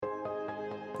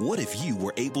What if you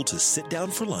were able to sit down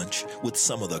for lunch with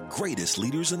some of the greatest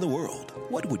leaders in the world?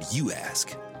 What would you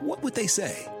ask? What would they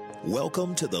say?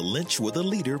 Welcome to the Lynch with a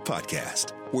Leader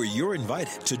podcast, where you're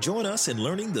invited to join us in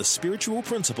learning the spiritual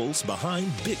principles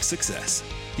behind big success.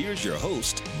 Here's your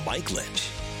host, Mike Lynch.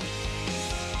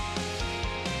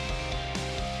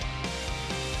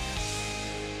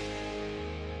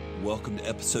 Welcome to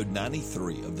episode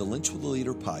 93 of the Lynch with a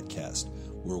Leader podcast,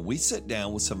 where we sit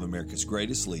down with some of America's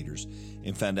greatest leaders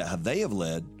and find out how they have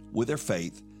led with their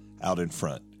faith out in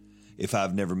front. If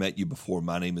I've never met you before,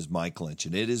 my name is Mike Lynch,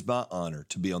 and it is my honor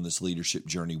to be on this leadership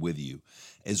journey with you,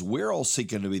 as we're all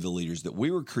seeking to be the leaders that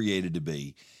we were created to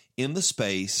be in the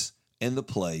space and the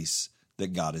place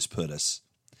that God has put us.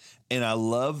 And I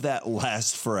love that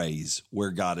last phrase,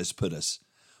 where God has put us,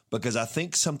 because I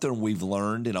think something we've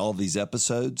learned in all these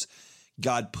episodes,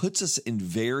 God puts us in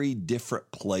very different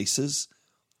places,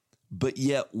 but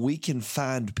yet we can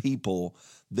find people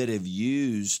that have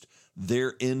used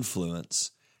their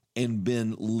influence and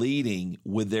been leading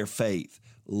with their faith,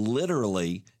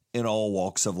 literally in all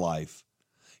walks of life.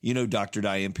 You know, Dr.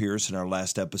 Diane Pierce in our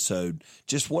last episode,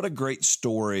 just what a great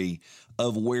story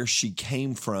of where she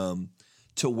came from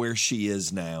to where she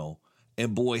is now.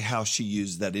 And boy, how she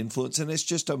used that influence. And it's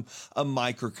just a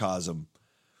microcosm.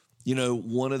 You know,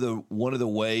 one of the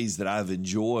ways that I've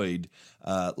enjoyed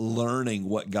learning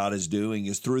what God is doing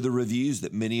is through the reviews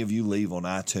that many of you leave on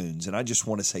iTunes. And I just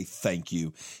want to say thank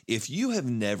you. If you have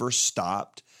never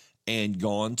stopped and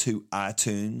gone to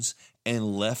iTunes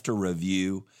and left a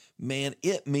review, man,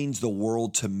 it means the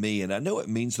world to me. And I know it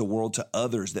means the world to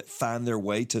others that find their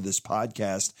way to this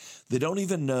podcast that don't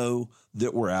even know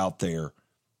that we're out there.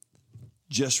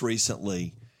 Just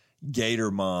recently,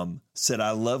 Gator Mom said,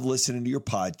 I love listening to your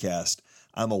podcast.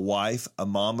 I'm a wife, a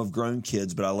mom of grown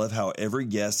kids, but I love how every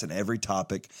guest and every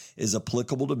topic is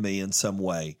applicable to me in some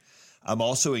way. I'm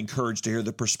also encouraged to hear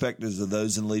the perspectives of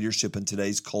those in leadership in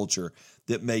today's culture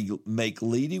that may make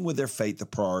leading with their faith a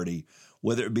priority,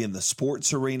 whether it be in the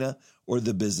sports arena or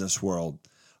the business world.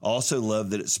 I also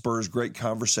love that it spurs great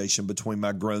conversation between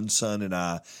my grown son and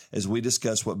I as we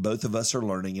discuss what both of us are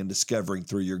learning and discovering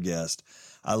through your guest.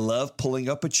 I love pulling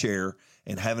up a chair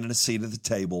and having a seat at the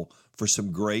table for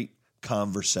some great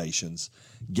conversations.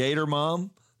 Gator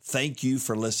Mom, thank you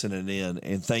for listening in,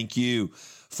 and thank you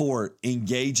for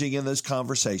engaging in those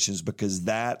conversations, because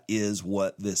that is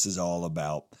what this is all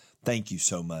about. Thank you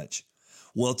so much.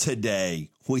 Well,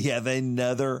 today we have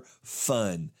another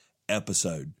fun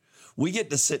episode. We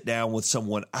get to sit down with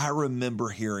someone I remember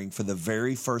hearing for the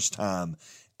very first time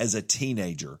as a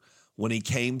teenager when he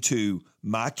came to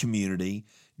my community,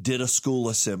 did a school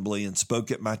assembly, and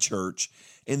spoke at my church.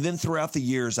 And then throughout the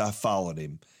years, I followed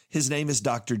him. His name is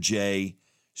Dr. Jay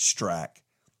Strack.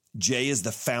 Jay is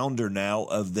the founder now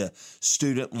of the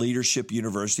Student Leadership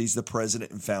University. He's the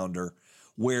president and founder,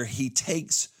 where he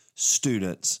takes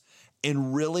students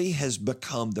and really has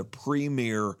become the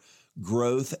premier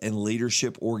growth and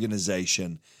leadership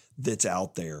organization that's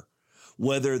out there.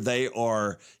 Whether they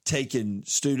are taking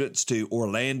students to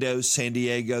Orlando, San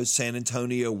Diego, San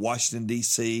Antonio, Washington,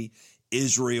 D.C.,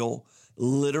 Israel,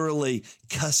 literally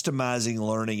customizing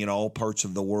learning in all parts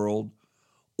of the world,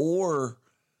 or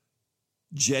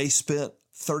Jay spent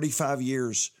 35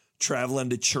 years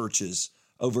traveling to churches,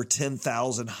 over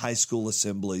 10,000 high school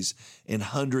assemblies, and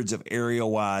hundreds of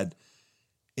area-wide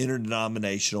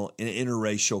interdenominational and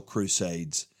interracial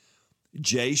crusades.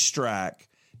 Jay Strack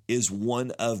is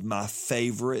one of my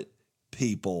favorite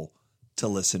people to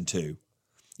listen to.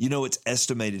 You know, it's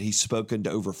estimated he's spoken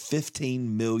to over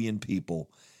 15 million people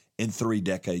in 3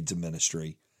 decades of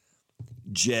ministry.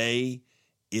 Jay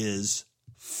is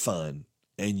fun,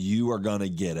 and you are going to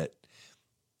get it.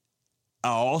 I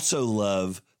also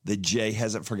love that Jay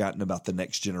hasn't forgotten about the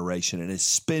next generation and is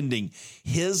spending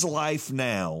his life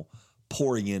now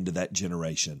pouring into that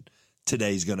generation.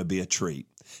 Today's going to be a treat.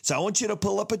 So I want you to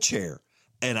pull up a chair,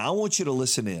 and I want you to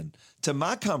listen in to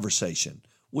my conversation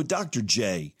with Dr.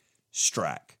 Jay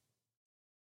Strack.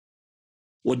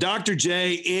 Well, Dr.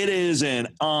 Jay, it is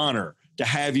an honor to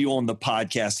have you on the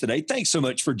podcast today. Thanks so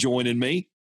much for joining me.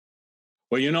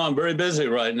 Well, you know, I'm very busy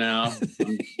right now.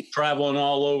 I'm traveling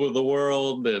all over the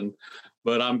world,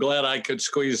 but I'm glad I could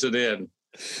squeeze it in.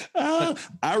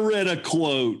 I read a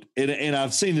quote, and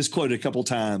I've seen this quote a couple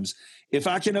times. If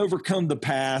I can overcome the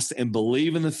past and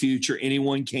believe in the future,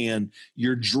 anyone can.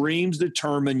 Your dreams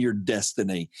determine your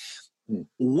destiny.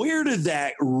 Where did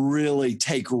that really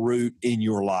take root in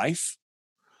your life?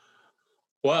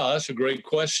 Wow, that's a great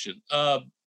question.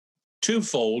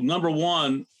 Twofold. Number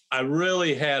one, I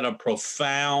really had a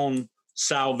profound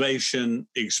salvation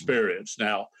experience.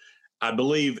 Now, I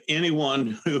believe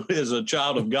anyone who is a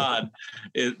child of God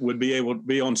it would be able to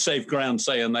be on safe ground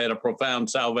saying they had a profound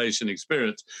salvation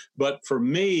experience. But for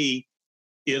me,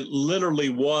 it literally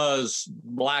was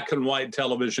black and white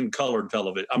television, colored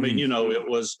television. I mean, it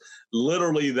was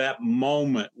literally that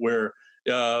moment where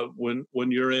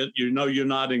when you're in, you're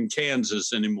not in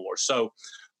Kansas anymore. So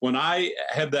when I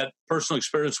had that personal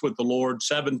experience with the Lord,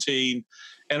 17,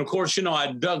 and of course,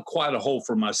 I dug quite a hole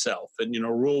for myself. And,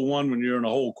 rule one, when you're in a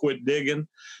hole, quit digging.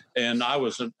 And I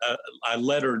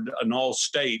lettered an all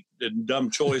state in dumb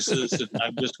choices and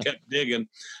I just kept digging.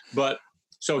 But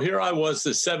so here I was,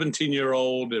 this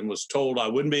 17-year-old, and was told I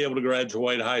wouldn't be able to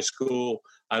graduate high school.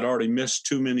 I'd already missed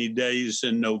too many days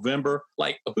in November.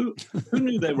 Like, who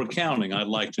knew they were counting? I'd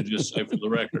like to just say for the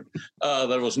record.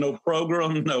 There was no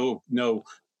program, no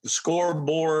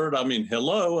scoreboard. I mean,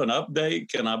 hello, an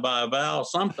update. Can I buy a vowel?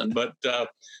 Something. But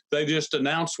they just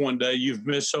announced one day, you've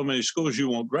missed so many schools, you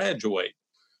won't graduate.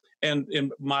 And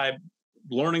in my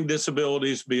learning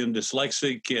disabilities, being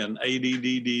dyslexic and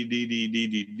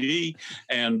ADD,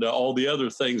 and all the other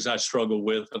things I struggle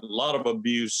with, and a lot of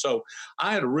abuse. So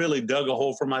I had really dug a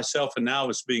hole for myself, and now I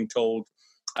was being told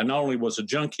I not only was a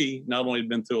junkie, not only had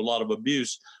been through a lot of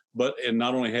abuse, and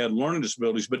not only had learning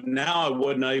disabilities, but now I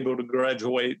wasn't able to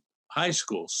graduate high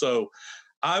school. So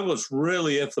I was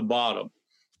really at the bottom.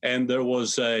 And there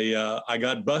was I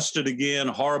got busted again,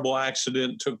 a horrible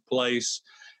accident took place.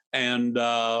 And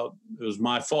it was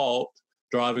my fault,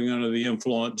 driving under the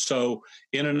influence. So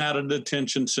in and out of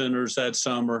detention centers that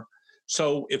summer.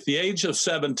 So at the age of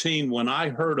 17, when I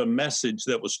heard a message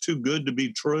that was too good to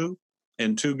be true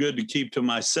and too good to keep to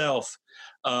myself,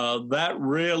 that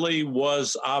really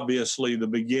was obviously the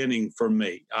beginning for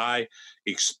me. I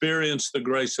experienced the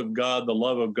grace of God, the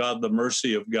love of God, the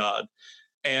mercy of God.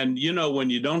 And, when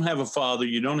you don't have a father,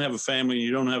 you don't have a family,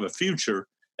 you don't have a future,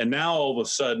 and now all of a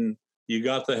sudden you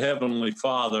got the Heavenly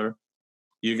Father,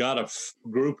 you got a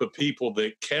group of people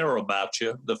that care about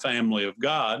you, the family of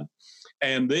God.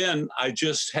 And then I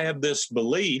just had this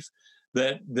belief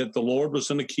that the Lord was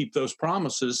going to keep those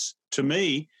promises to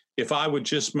me if I would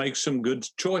just make some good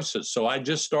choices. So I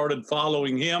just started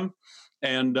following him,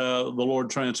 and the Lord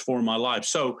transformed my life.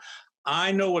 So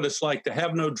I know what it's like to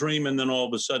have no dream and then all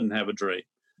of a sudden have a dream.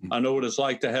 I know what it's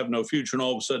like to have no future and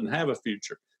all of a sudden have a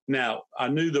future. Now, I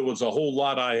knew there was a whole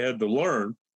lot I had to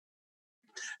learn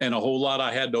and a whole lot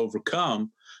I had to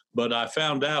overcome, but I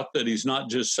found out that he's not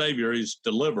just Savior, he's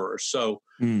deliverer. So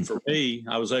for me,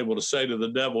 I was able to say to the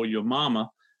devil, your mama,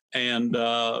 and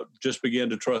just began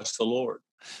to trust the Lord.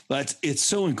 It's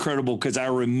so incredible because I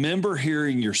remember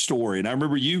hearing your story, and I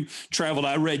remember you traveled.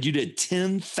 I read you did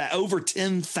over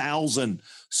 10,000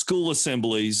 school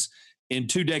assemblies in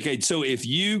 2 decades. So if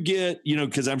you get,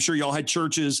 because I'm sure y'all had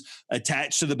churches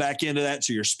attached to the back end of that.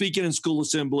 So you're speaking in school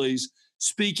assemblies,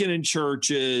 speaking in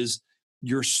churches,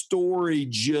 your story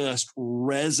just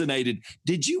resonated.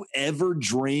 Did you ever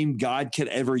dream God could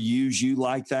ever use you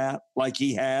like that, like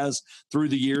he has through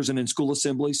the years and in school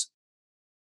assemblies?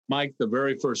 Mike, the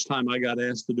very first time I got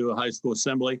asked to do a high school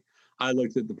assembly, I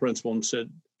looked at the principal and said,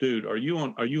 dude, are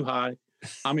you high?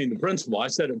 I mean, the principal, I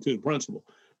said it to the principal.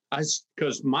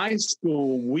 Because my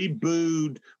school, we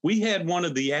had one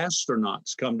of the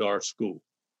astronauts come to our school.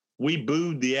 We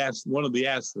booed one of the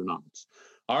astronauts.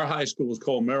 Our high school was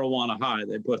called Marijuana High.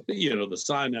 They put, the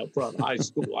sign out front, high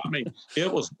school. I mean,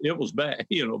 it was bad,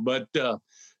 but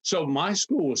so my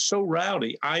school was so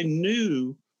rowdy. I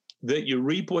knew that you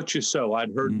reap what you sow.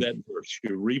 I'd heard that verse,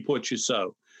 you reap what you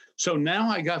sow. So now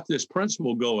I got this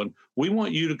principle going. We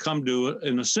want you to come to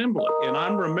an assembly. And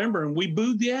I'm remembering we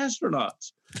booed the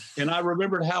astronauts. And I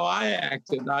remembered how I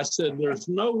acted. I said, there's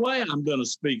no way I'm going to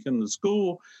speak in the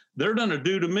school. They're going to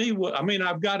do to me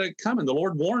I've got it coming. The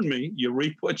Lord warned me, you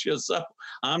reap what you sow.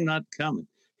 I'm not coming.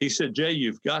 He said, Jay,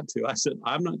 you've got to. I said,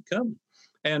 I'm not coming.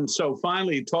 And so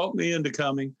finally he talked me into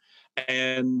coming.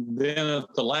 And then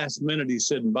at the last minute, he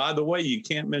said, and by the way, you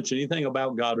can't mention anything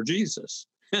about God or Jesus.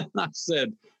 And I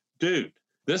said, dude,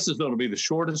 this is going to be the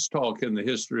shortest talk in the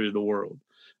history of the world.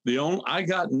 I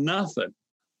got nothing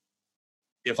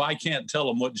if I can't tell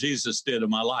them what Jesus did in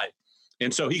my life.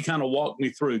 And so he kind of walked me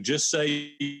through. Just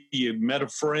say you met a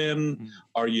friend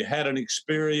or you had an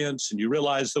experience and you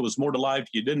realized there was more to life.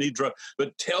 You didn't need drugs,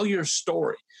 but tell your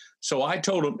story. So I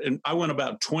told him, and I went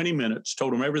about 20 minutes,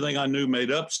 told him everything I knew,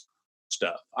 made up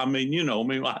stuff. I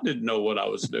didn't know what I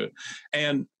was doing.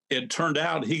 And it turned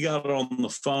out he got on the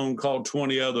phone, called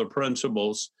 20 other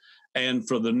principals. And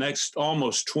for the next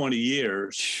almost 20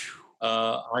 years,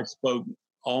 I spoke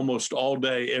almost all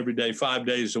day, every day, 5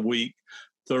 days a week,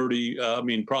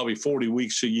 probably 40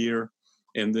 weeks a year,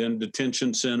 and then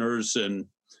detention centers and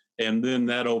And then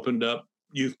that opened up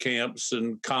youth camps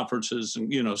and conferences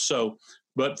and, so,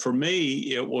 but for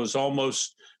me, it was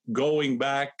almost going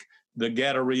back the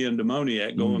Gadarene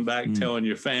demoniac, going back, telling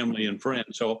your family and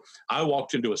friends. So I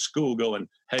walked into a school going,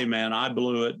 hey man, I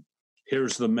blew it.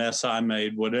 Here's the mess I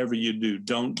made. Whatever you do,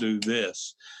 don't do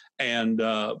this. And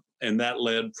that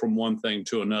led from one thing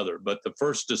to another. But the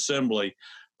first assembly,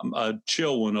 a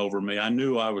chill went over me. I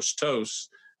knew I was toast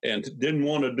and didn't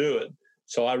want to do it.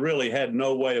 So I really had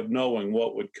no way of knowing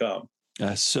what would come.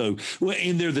 And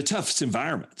they're the toughest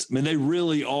environments. I mean, they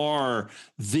really are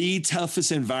the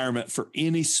toughest environment for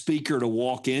any speaker to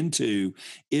walk into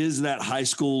is that high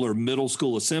school or middle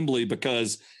school assembly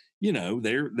because,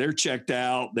 they're checked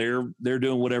out. They're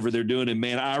doing whatever they're doing. And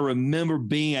man, I remember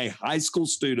being a high school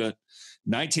student,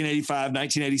 1985,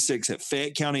 1986 at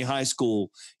Fayette County High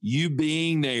School, you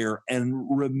being there and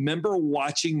remember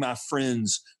watching my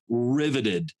friends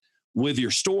riveted with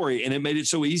your story. And it made it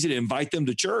so easy to invite them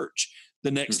to church the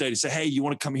next day to say, hey, you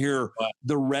want to come here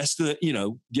the rest of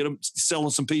the, get them selling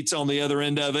some pizza on the other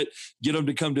end of it, get them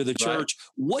to come to the church.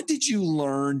 What did you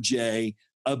learn, Jay,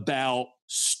 about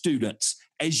students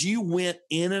as you went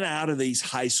in and out of these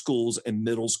high schools and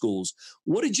middle schools?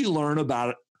 What did you learn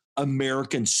about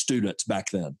American students back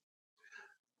then?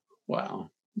 Wow.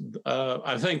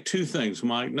 I think two things,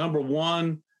 Mike. Number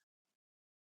one,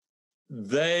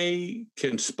 they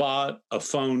can spot a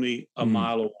phony a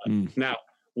mile away. Now,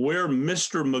 we're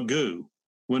Mr. Magoo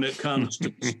when it comes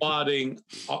to spotting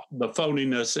the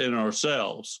phoniness in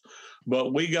ourselves,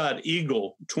 but we got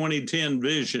Eagle 2010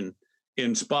 vision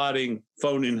in spotting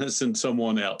phoniness in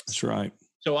someone else. That's right.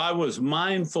 So I was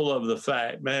mindful of the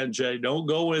fact, man, Jay, don't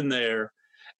go in there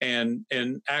and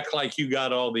act like you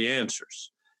got all the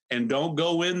answers. And don't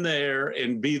go in there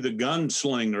and be the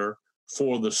gunslinger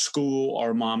for the school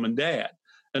or mom and dad.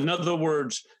 In other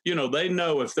words, they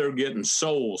know if they're getting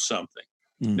sold something.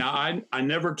 Now, I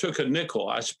never took a nickel.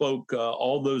 I spoke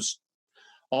all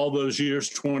those years,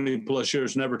 20 plus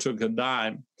years, never took a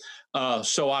dime.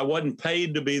 So I wasn't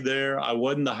paid to be there. I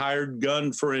wasn't the hired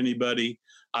gun for anybody.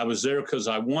 I was there because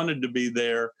I wanted to be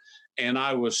there. And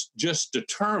I was just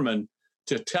determined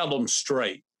to tell them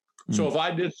straight. So if I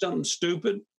did something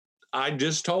stupid, I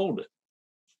just told it.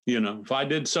 If I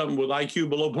did something with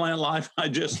IQ below plant life, I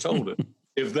just told it.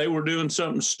 If they were doing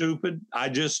something stupid, I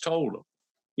just told them.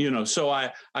 So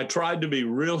I tried to be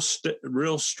real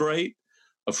straight,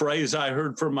 a phrase I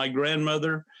heard from my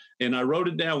grandmother, and I wrote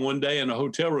it down one day in a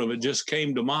hotel room. It just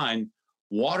came to mind,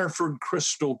 Waterford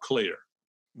crystal clear.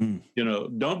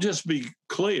 Don't just be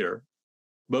clear,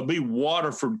 but be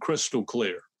Waterford crystal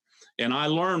clear. And I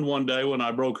learned one day when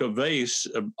I broke a vase,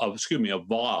 a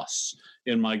vase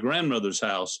in my grandmother's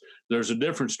house, there's a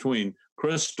difference between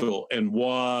crystal and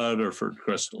Waterford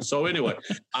crystal. So anyway,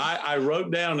 I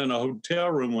wrote down in a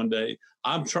hotel room one day,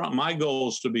 my goal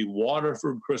is to be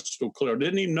Waterford crystal clear. I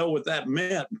didn't even know what that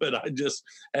meant, but I just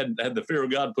had the fear of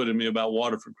God put in me about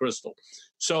Waterford crystal.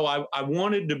 So I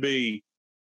wanted to be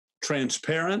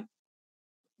transparent.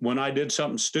 When I did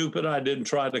something stupid, I didn't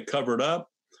try to cover it up.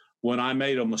 When I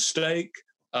made a mistake,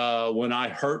 when I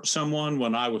hurt someone,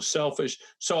 when I was selfish.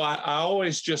 So I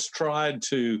always just tried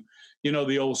to,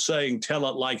 the old saying, tell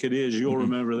it like it is. You'll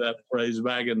remember that phrase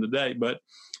back in the day. But,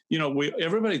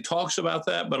 everybody talks about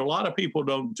that, but a lot of people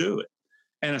don't do it,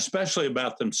 and especially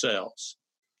about themselves.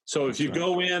 So if you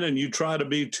go in and you try to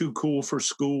be too cool for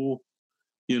school,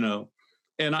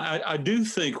 and I do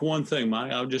think one thing,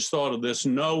 Mike, I just thought of this,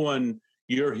 knowing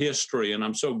your history, and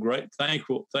I'm so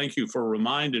thankful. Thank you for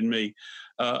reminding me,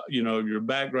 your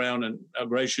background and how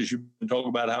gracious you've been talking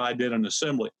about how I did an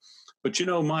assembly. But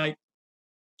Mike,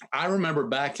 I remember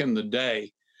back in the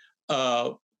day,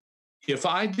 if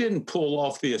I didn't pull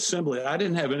off the assembly, I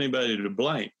didn't have anybody to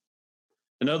blame.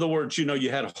 In other words, you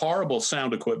had horrible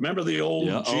sound equipment. Remember the old?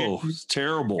 Yeah. It's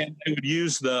terrible. And they would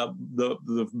use the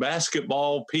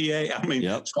basketball PA. I mean,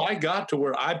 So I got to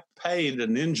where I paid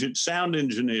an sound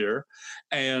engineer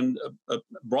and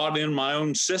brought in my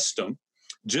own system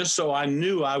just so I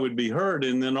knew I would be heard,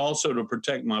 and then also to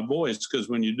protect my voice, because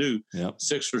when you do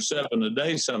 6 or 7 a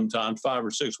day, sometimes 5 or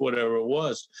 6, whatever it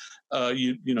was,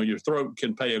 your throat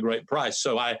can pay a great price.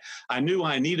 So I knew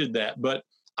I needed that, but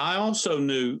I also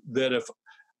knew that if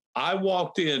I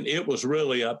walked in, it was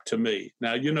really up to me.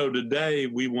 Now, today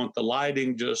we want the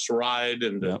lighting just right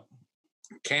and the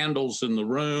candles in the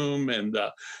room and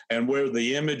where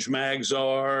the image mags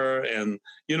are. And,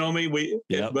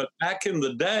 but back in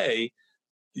the day,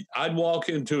 I'd walk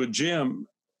into a gym,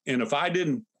 and if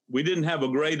we didn't have a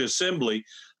great assembly,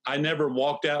 I never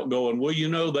walked out going,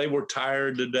 well, they were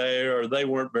tired today or they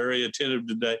weren't very attentive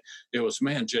today. It was,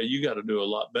 man, Jay, you got to do a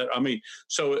lot better. I mean,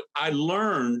 so I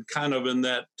learned kind of in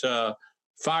that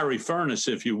fiery furnace,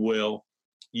 if you will,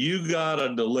 you got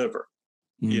to deliver.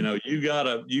 You got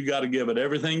to give it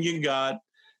everything you got,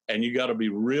 and you got to be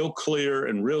real clear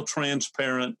and real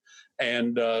transparent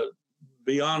and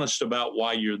be honest about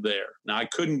why you're there. Now, I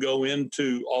couldn't go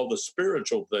into all the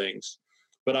spiritual things,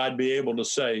 but I'd be able to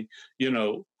say,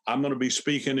 I'm going to be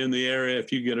speaking in the area.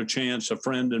 If you get a chance, a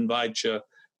friend invites you,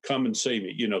 come and see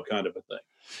me, kind of a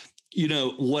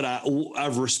thing. What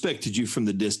I've respected you from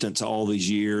the distance all these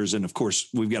years. And of course,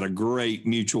 we've got a great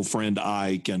mutual friend,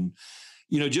 Ike, and,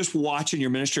 just watching your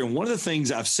ministry. And one of the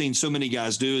things I've seen so many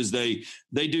guys do is they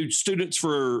do students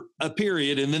for a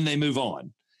period and then they move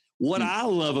on. What I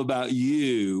love about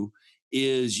you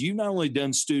is you've not only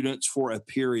done students for a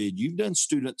period, you've done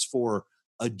students for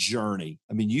a journey.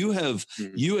 I mean, you have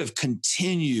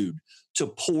continued to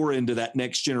pour into that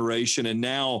next generation. And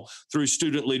now through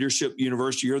Student Leadership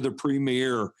University, you're the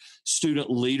premier student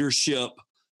leadership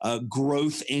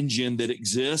growth engine that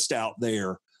exists out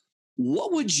there.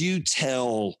 What would you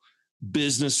tell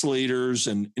business leaders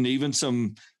and even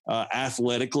some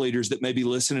athletic leaders that may be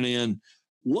listening in?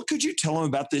 What could you tell them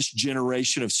about this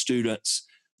generation of students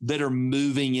that are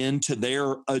moving into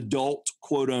their adult,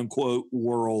 quote unquote,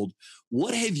 world?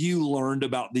 What have you learned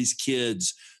about these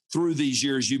kids through these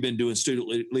years you've been doing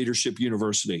Student Leadership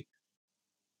University?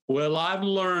 Well, I've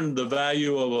learned the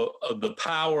value of the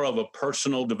power of a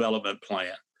personal development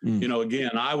plan.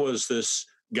 Again, I was this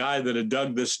guy that had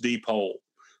dug this deep hole.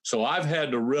 So I've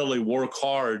had to really work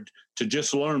hard to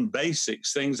just learn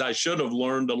basics, things I should have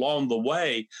learned along the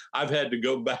way. I've had to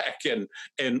go back and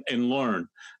learn,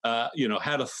 how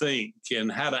to think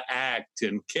and how to act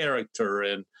and character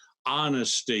and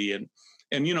honesty.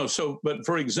 But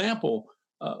for example,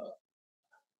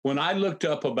 when I looked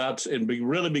up about and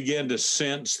really began to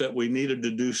sense that we needed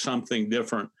to do something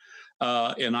different,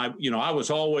 and I was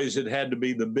always, it had to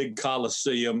be the big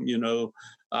Coliseum,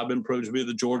 I've been privileged to be at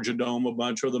the Georgia Dome a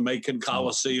bunch, or the Macon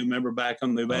Coliseum, remember back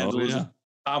on the evangelism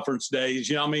conference days,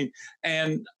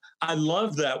 and I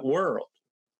love that world.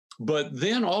 But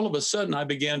then all of a sudden I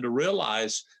began to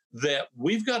realize that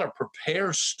we've got to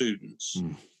prepare students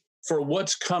for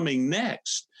what's coming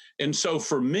next. And so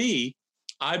for me,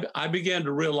 I began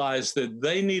to realize that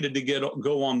they needed to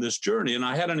go on this journey. And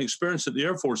I had an experience at the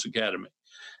Air Force Academy,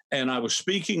 and I was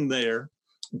speaking there.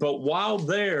 But while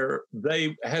there,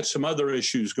 they had some other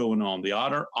issues going on. The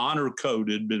honor code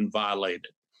had been violated.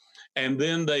 And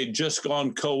then they'd just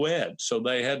gone co-ed. So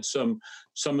they had some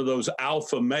of those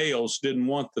alpha males didn't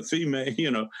want the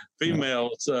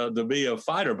females to be a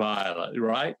fighter pilot,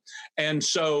 right? And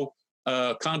so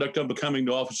conduct unbecoming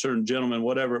to officer and gentleman,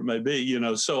 whatever it may be,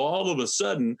 So all of a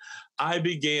sudden, I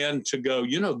began to go,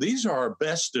 these are our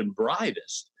best and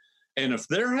brightest. And if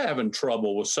they're having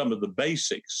trouble with some of the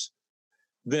basics,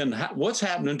 then what's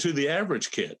happening to the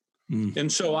average kid?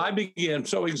 And so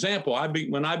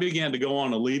when I began to go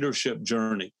on a leadership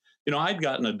journey, I'd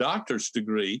gotten a doctor's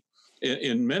degree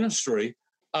in ministry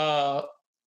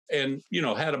and,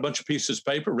 had a bunch of pieces of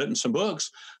paper, written some books,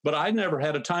 but I never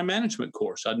had a time management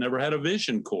course. I'd never had a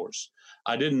vision course.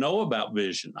 I didn't know about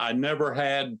vision. I never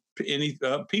had any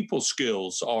people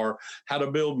skills or how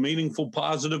to build meaningful,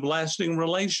 positive, lasting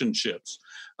relationships.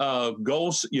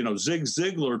 Goals, Zig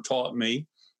Ziglar taught me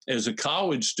as a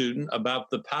college student about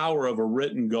the power of a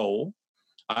written goal.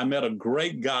 I met a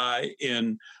great guy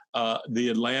in the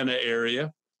Atlanta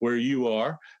area where you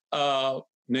are,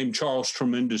 named Charles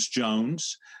Tremendous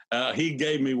Jones. He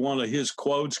gave me one of his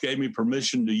quotes, gave me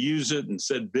permission to use it, and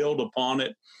said, build upon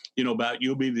it, about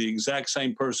you'll be the exact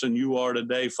same person you are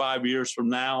today 5 years from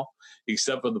now,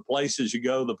 except for the places you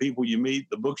go, the people you meet,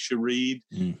 the books you read,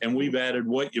 and we've added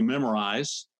what you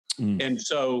memorize. And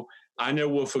so I never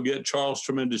will forget Charles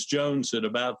Tremendous Jones at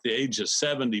about the age of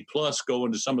 70 plus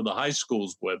going to some of the high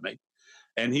schools with me.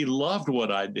 And he loved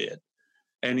what I did.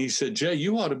 And he said, Jay,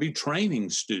 you ought to be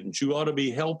training students. You ought to be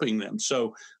helping them.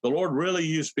 So the Lord really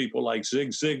used people like Zig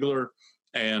Ziglar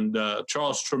and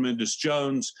Charles Tremendous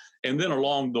Jones. And then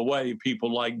along the way,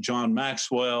 people like John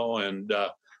Maxwell and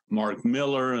Mark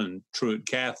Miller and Truett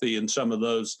Cathy and some of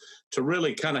those to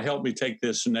really kind of help me take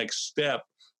this next step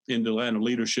into Atlanta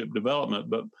leadership development.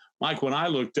 But Mike, when I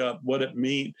looked up what it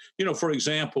means, for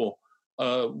example,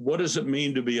 what does it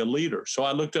mean to be a leader? So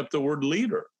I looked up the word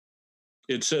leader.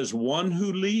 It says one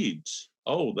who leads.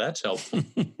 Oh, that's helpful.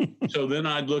 So then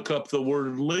I'd look up the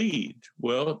word lead.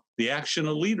 Well, the action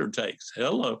a leader takes.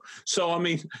 Hello. So,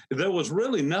 there was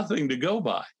really nothing to go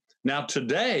by. Now,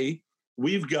 today,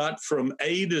 we've got from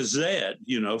A to Z,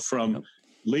 from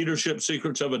Leadership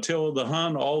Secrets of Attila the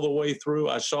Hun all the way through.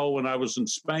 I saw when I was in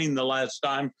Spain the last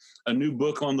time a new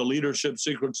book on the leadership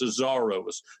secrets of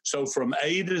Czarros. So from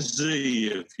A to Z,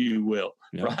 if you will,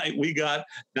 right? We got,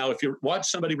 now if you watch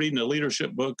somebody reading a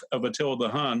leadership book of Attila the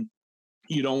Hun,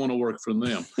 you don't want to work for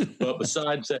them. But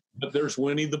besides that, but there's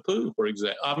Winnie the Pooh, for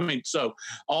example. I mean, so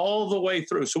all the way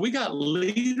through. So we got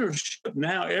leadership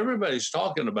now. Everybody's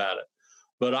talking about it.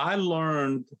 But I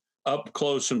learned up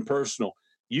close and personal,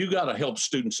 you got to help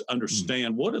students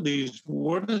understand what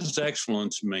does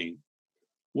excellence mean?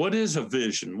 What is a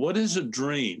vision? What is a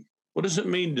dream? What does it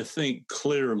mean to think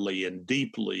clearly and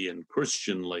deeply and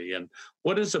Christianly? And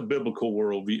what is a biblical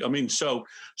worldview? I mean, so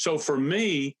for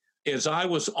me, as I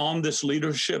was on this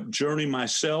leadership journey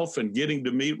myself and getting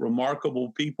to meet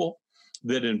remarkable people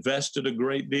that invested a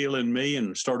great deal in me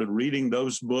and started reading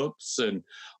those books, and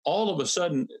all of a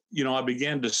sudden, I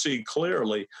began to see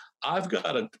clearly, I've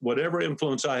got to, whatever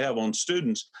influence I have on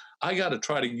students, I got to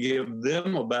try to give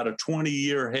them about a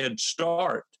 20-year head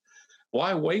start.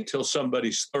 Why wait till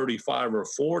somebody's 35 or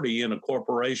 40 in a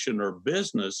corporation or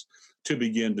business to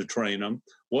begin to train them?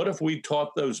 What if we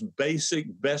taught those basic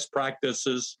best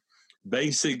practices,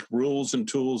 basic rules and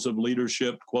tools of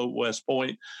leadership, quote West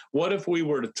Point? What if we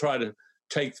were to try to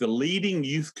take the leading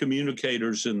youth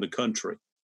communicators in the country,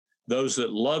 those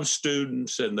that love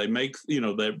students and they make,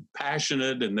 they're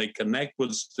passionate and they connect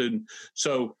with students.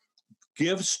 So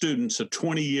give students a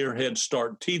 20-year head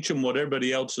start, teach them what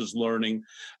everybody else is learning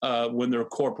when their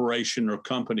corporation or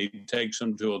company takes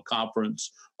them to a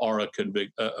conference or a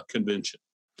convention.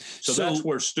 So that's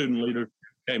where student leadership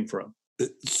came from.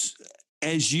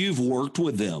 As you've worked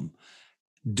with them,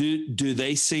 do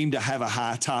they seem to have a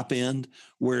high top end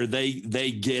where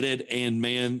they get it, and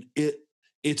man,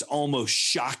 it's almost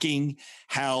shocking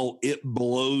how it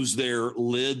blows their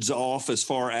lids off as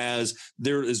far as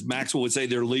as Maxwell would say,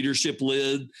 their leadership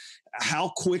lid?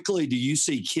 How quickly do you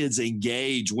see kids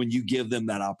engage when you give them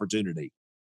that opportunity?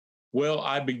 Well,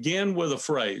 I begin with a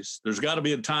phrase. There's got to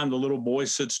be a time the little boy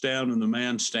sits down and the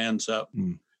man stands up.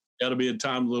 Got to be a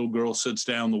time the little girl sits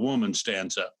down, the woman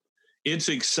stands up. It's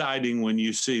exciting when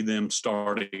you see them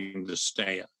starting to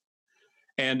stand.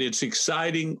 And it's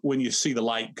exciting when you see the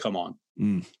light come on.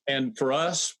 And for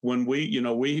us, when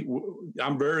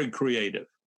I'm very creative.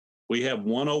 We have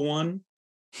 101,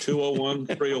 201,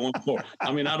 301, 4.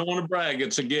 I mean, I don't want to brag.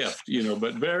 It's a gift,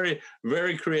 but very,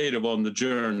 very creative on the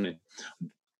journey.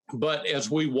 But as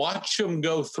we watch them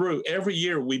go through, every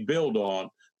year we build on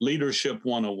Leadership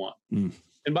 101.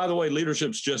 And by the way,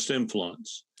 leadership's just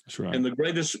influence. That's right. And the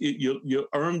greatest, you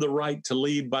earn the right to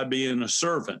lead by being a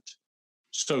servant.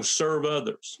 So serve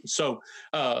others. So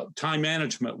time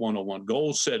management 101,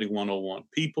 goal setting 101,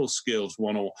 people skills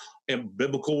 101, and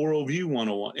biblical worldview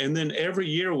 101. And then every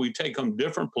year we take them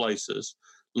different places,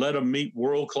 let them meet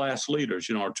world-class leaders.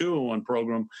 Our 201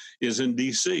 program is in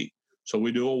D.C., so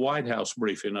we do a White House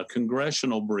briefing, a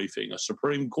congressional briefing, a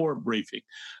Supreme Court briefing.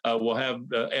 We'll have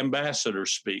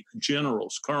ambassadors speak,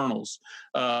 generals, colonels,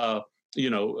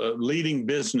 leading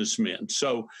businessmen.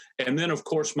 So, and then of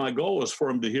course, my goal is for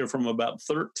them to hear from about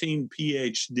 13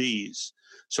 PhDs.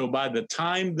 So by the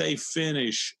time they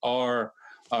finish our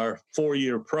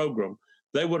 4-year program,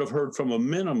 they would have heard from a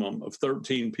minimum of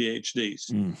 13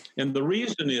 PhDs. And the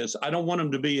reason is I don't want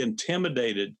them to be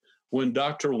intimidated when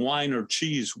Dr. Weiner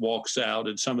Cheese walks out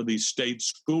at some of these state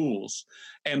schools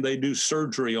and they do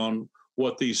surgery on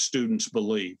what these students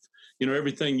believe.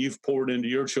 Everything you've poured into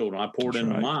your children, I poured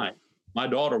into mine. My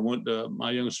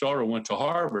youngest daughter went to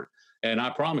Harvard, and I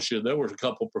promise you, there were a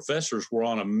couple of professors who were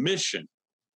on a mission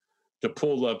to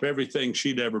pull up everything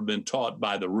she'd ever been taught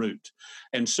by the root.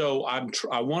 And so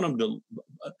I want them to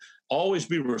always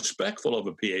be respectful of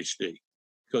a PhD,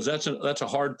 because that's a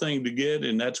hard thing to get,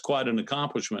 and that's quite an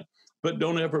accomplishment. But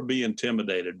don't ever be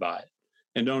intimidated by it.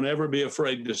 And don't ever be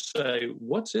afraid to say,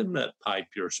 what's in that pipe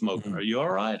you're smoking? Are you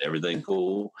all right? Everything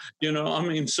cool?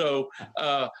 So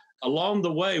along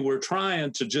the way, we're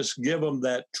trying to just give them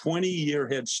that 20-year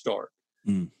head start,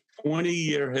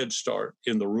 20-year head start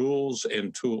in the rules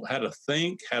and tool, how to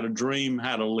think, how to dream,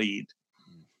 how to lead.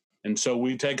 And so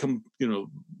we take them,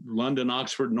 London,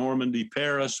 Oxford, Normandy,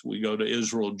 Paris. We go to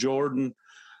Israel, Jordan.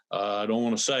 I don't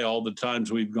want to say all the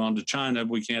times we've gone to China.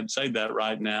 We can't say that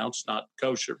right now. It's not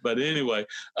kosher. But anyway,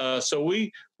 so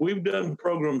we've done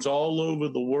programs all over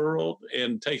the world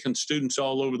and taken students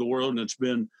all over the world, and it's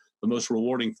been the most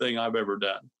rewarding thing I've ever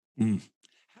done.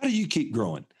 How do you keep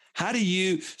growing?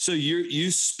 So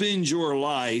you spend your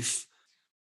life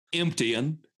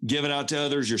emptying, giving out to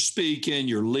others, you're speaking,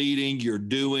 you're leading,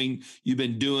 you've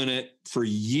been doing it for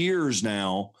years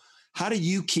now. How do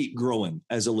you keep growing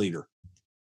as a leader?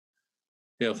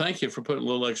 Yeah, thank you for putting a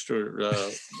little extra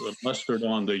mustard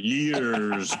on the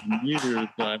years.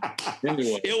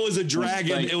 Anyway, it was a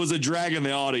dragon. It was a drag in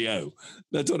the audio.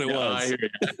 That's what it was. I hear you.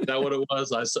 Is that what it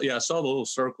was? I saw the little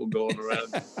circle going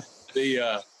around.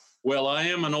 Well, I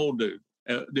am an old dude,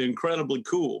 incredibly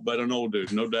cool, but an old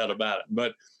dude, no doubt about it.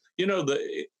 But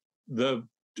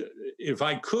if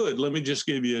I could, let me just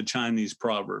give you a Chinese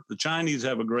proverb. The Chinese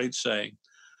have a great saying: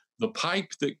 "The pipe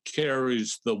that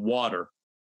carries the water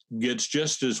gets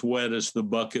just as wet as the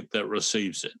bucket that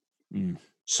receives it." Mm.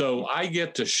 So I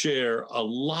get to share a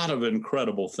lot of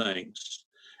incredible things,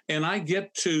 and I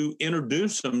get to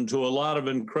introduce them to a lot of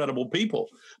incredible people.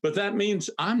 But that means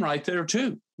I'm right there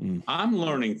too. Mm. I'm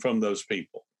learning from those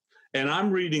people, and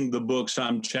I'm reading the books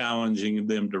I'm challenging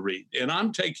them to read, and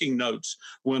I'm taking notes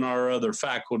when our other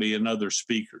faculty and other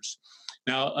speakers.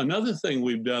 Now, another thing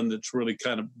we've done that's really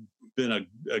kind of been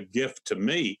a gift to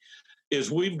me is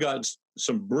we've got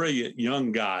some brilliant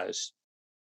young guys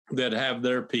that have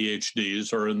their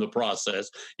PhDs or in the process,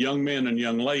 young men and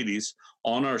young ladies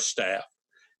on our staff.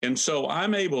 And so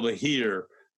I'm able to hear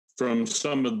from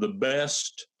some of the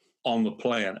best on the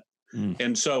planet. Mm.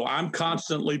 And so I'm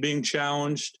constantly being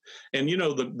challenged. And,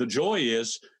 the joy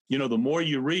is, the more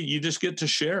you read, you just get to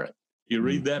share it. You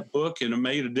read that book and it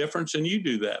made a difference, and you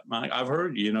do that. Mike, I've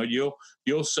heard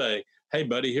you'll say, "Hey,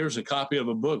 buddy, here's a copy of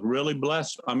a book. Really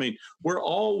blessed." I mean, we're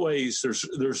always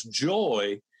there's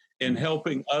joy in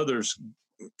helping others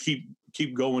keep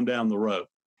going down the road.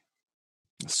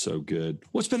 So good.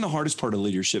 What's been the hardest part of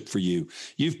leadership for you?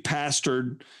 You've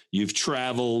pastored, you've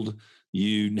traveled,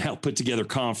 you now put together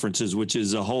conferences, which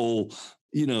is a whole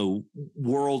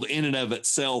world in and of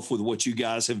itself with what you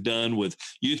guys have done with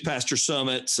youth pastor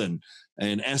summits and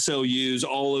SLUs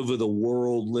all over the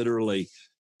world, literally.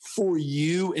 For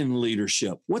you in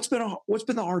leadership, what's been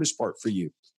the hardest part for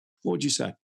you? What would you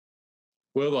say?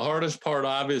 Well, the hardest part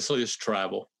obviously is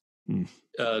travel.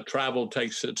 Travel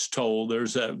takes its toll.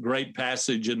 There's a great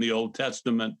passage in the Old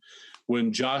Testament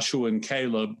when Joshua and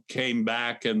Caleb came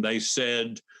back and they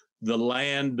said, "The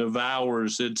land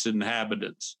devours its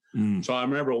inhabitants." So I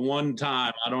remember one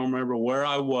time, I don't remember where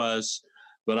I was,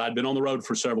 but I'd been on the road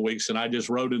for several weeks, and I just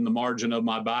wrote in the margin of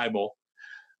my Bible,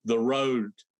 "The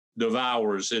road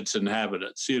devours its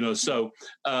inhabitants." So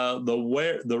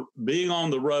the being on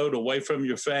the road away from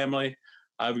your family.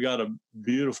 I've got a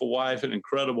beautiful wife, an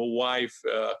incredible wife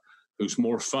who's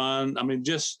more fun. I mean,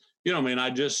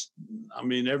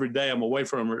 every day I'm away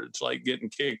from her, it's like getting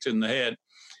kicked in the head.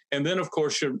 And then, of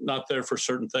course, you're not there for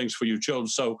certain things for your children.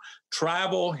 So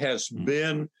travel has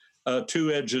been a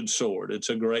two-edged sword. It's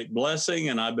a great blessing,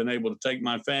 and I've been able to take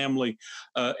my family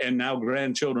and now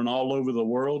grandchildren all over the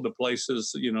world to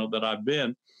places, that I've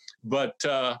been. But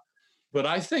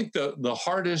I think the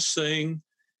hardest thing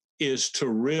is to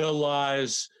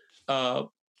realize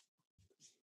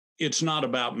it's not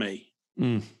about me.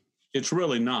 It's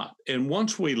really not. And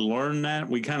once we learn that,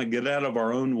 we kind of get out of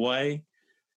our own way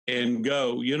and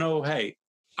go, hey,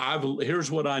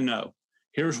 here's what I know.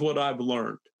 Here's what I've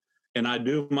learned. And I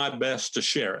do my best to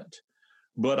share it.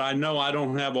 But I know I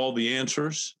don't have all the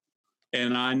answers.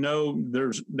 And I know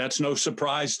that's no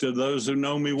surprise to those who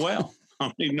know me well.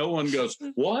 I mean, no one goes,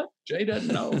 "What? Jay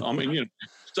doesn't know." I mean,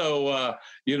 so,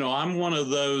 I'm one of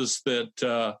those that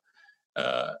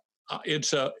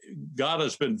God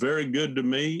has been very good to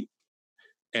me,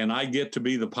 and I get to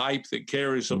be the pipe that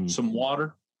carries some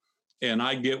water, and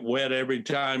I get wet every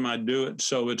time I do it.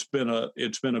 So it's been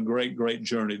a great, great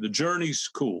journey. The journey's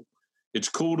cool. It's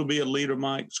cool to be a leader,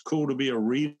 Mike. It's cool to be a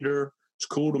reader. It's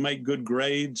cool to make good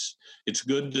grades. It's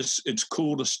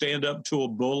cool to stand up to a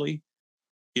bully.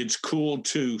 It's cool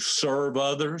to serve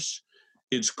others.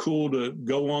 It's cool to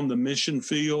go on the mission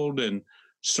field and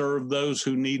serve those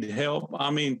who need help. I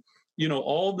mean,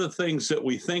 all the things that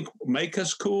we think make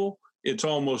us cool, it's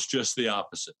almost just the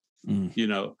opposite,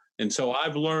 And so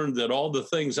I've learned that all the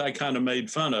things I kind of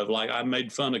made fun of, like I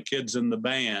made fun of kids in the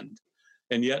band,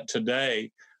 and yet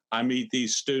today I meet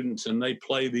these students and they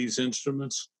play these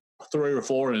instruments, 3 or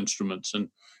 4 instruments, and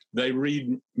they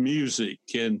read music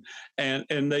and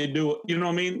they do, what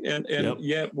I mean? And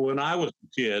Yet when I was a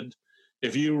kid,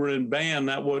 if you were in band,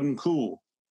 that wasn't cool.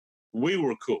 We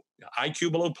were cool.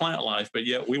 IQ below plant life, but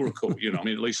yet we were cool,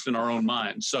 at least in our own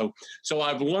minds. So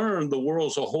I've learned the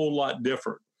world's a whole lot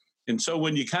different. And so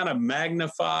when you kind of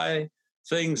magnify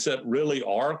things that really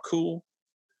are cool,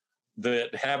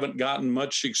 that haven't gotten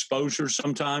much exposure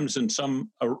sometimes in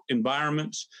some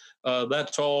environments,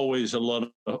 that's always a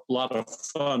lot of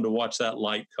fun to watch that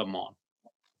light come on,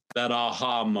 that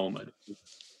aha moment.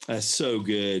 That's so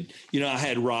good. I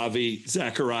had Ravi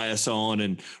Zacharias on,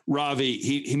 and Ravi,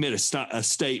 he made a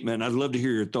statement. I'd love to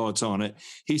hear your thoughts on it.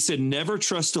 He said, never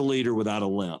trust a leader without a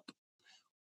limp.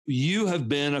 You have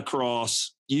been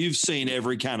you've seen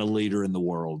every kind of leader in the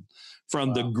world,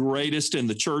 from the greatest in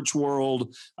the church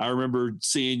world. I remember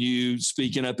seeing you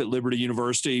speaking up at Liberty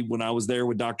University when I was there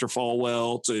with Dr.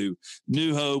 Falwell, to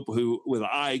New Hope, with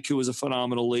Ike, who was a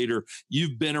phenomenal leader.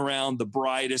 You've been around the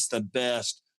brightest, the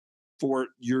best for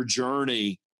your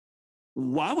journey.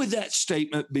 Why would that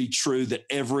statement be true, that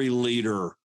every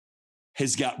leader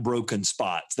has got broken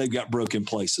spots? They've got broken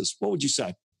places. What would you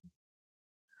say?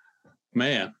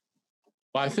 Man,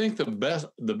 well, I think the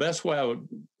best way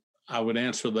I would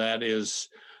answer that is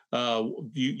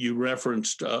you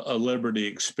referenced a Liberty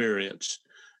experience.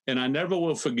 And I never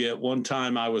will forget one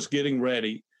time I was getting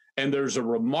ready, and there's a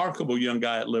remarkable young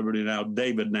guy at Liberty now,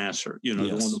 David Nasser, yes.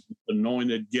 One of the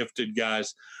anointed, gifted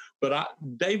guys. But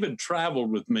David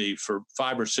traveled with me for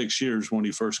 5 or 6 years when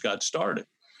he first got started.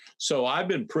 So I've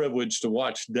been privileged to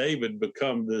watch David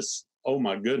become this, oh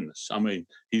my goodness. I mean,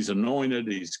 he's anointed,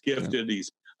 he's gifted,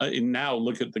 he's and now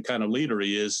look at the kind of leader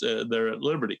he is there at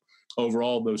Liberty over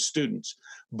all those students.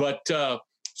 But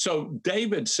so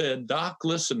David said, Doc,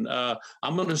 listen,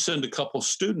 I'm going to send a couple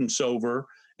students over,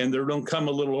 and they're going to come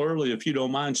a little early. If you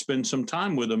don't mind, spend some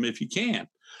time with them if you can.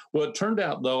 Well, it turned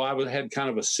out, though, I had kind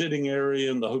of a sitting area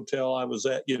in the hotel I was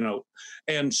at,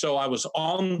 and so I was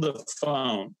on the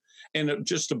phone. And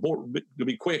just to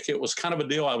be quick, it was kind of a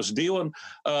deal. I was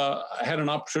I had an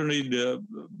opportunity to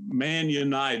Man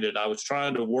United. I was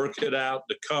trying to work it out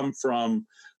to come from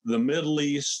the Middle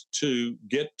East to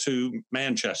get to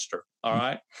Manchester. All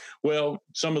right. Well,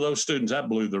 some of those students, that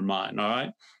blew their mind. All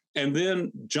right. And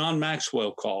then John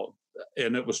Maxwell called.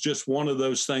 And it was just one of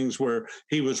those things where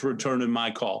he was returning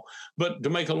my call. But to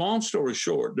make a long story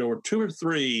short, there were 2 or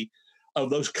 3 of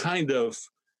those kind of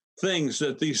things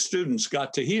that these students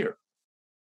got to hear.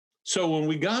 So when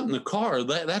we got in the car,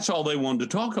 that's all they wanted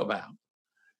to talk about.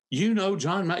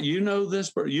 John,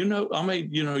 this, but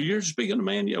you're speaking to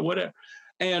man, whatever.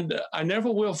 And I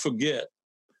never will forget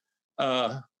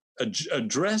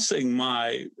addressing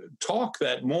my talk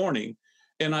that morning.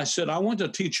 And I said, I want to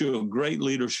teach you a great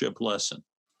leadership lesson.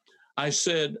 I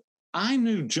said, I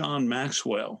knew John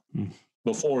Maxwell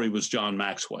before he was John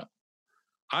Maxwell.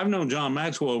 I've known John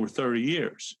Maxwell over 30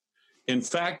 years. In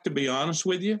fact, to be honest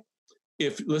with you,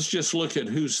 let's just look at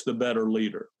who's the better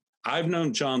leader. I've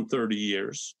known John 30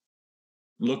 years.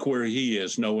 Look where he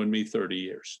is, knowing me 30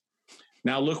 years.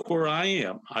 Now look where I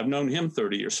am. I've known him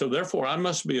 30 years. So therefore, I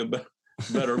must be a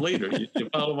better leader. You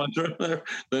follow my drift there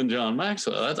than John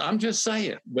Maxwell. I'm just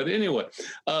saying. But anyway,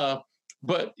 so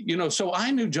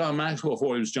I knew John Maxwell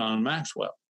before he was John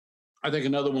Maxwell. I think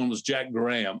another one was Jack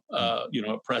Graham, at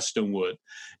Prestonwood.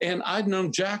 And I'd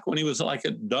known Jack when he was like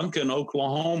at Duncan,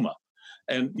 Oklahoma.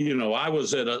 And, I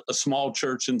was at a small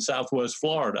church in Southwest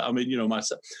Florida. I mean,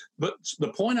 myself. But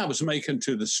the point I was making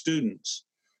to the students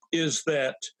is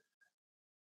that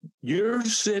you're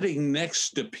sitting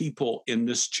next to people in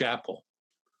this chapel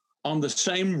on the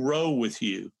same row with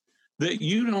you that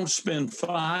you don't spend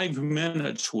 5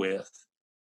 minutes with.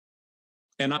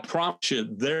 And I promise you,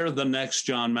 they're the next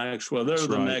John Maxwell. They're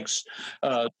the next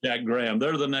Jack Graham.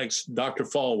 They're the next Dr.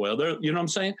 Falwell. You know what I'm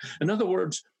saying? In other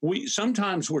words,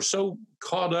 sometimes we're so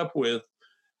caught up with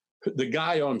the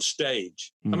guy on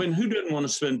stage. I mean, who didn't want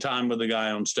to spend time with the guy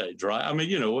on stage, right? I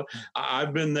mean,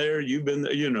 I've been there, you've been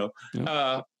there,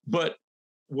 Yeah. But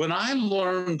when I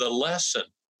learned the lesson,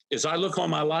 as I look on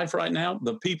my life right now,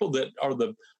 the people that are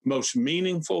the most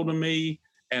meaningful to me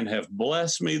and have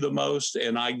blessed me the most,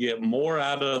 and I get more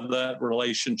out of that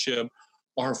relationship,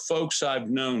 are folks I've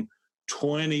known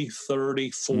 20, 30,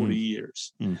 40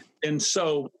 years. And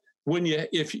so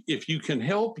if you can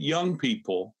help young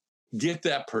people get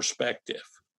that perspective,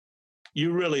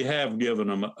 you really have given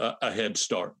them a head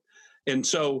start. And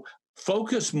so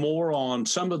focus more on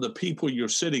some of the people you're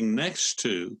sitting next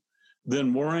to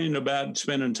than worrying about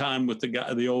spending time with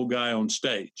the old guy on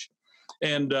stage.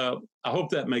 And I hope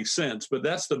that makes sense. But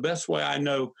that's the best way I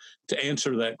know to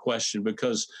answer that question,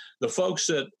 because the folks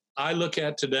that I look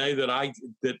at today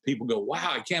that people go,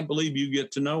 wow, I can't believe you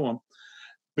get to know them.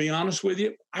 Be honest with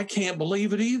you, I can't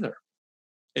believe it either.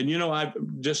 And,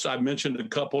 I've mentioned a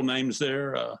couple names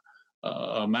there,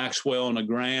 Maxwell and a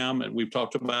Graham, and we've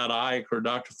talked about Ike or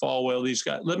Dr. Falwell, these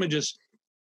guys.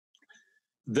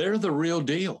 They're the real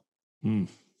deal.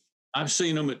 I've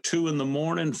seen them at 2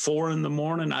 a.m, 4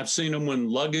 a.m. I've seen them when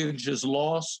luggage is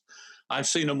lost. I've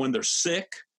seen them when they're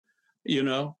sick,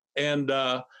 and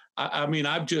I mean,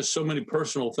 I've just so many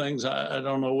personal things. I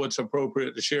don't know what's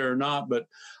appropriate to share or not, but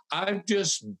I've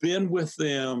just been with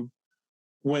them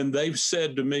when they've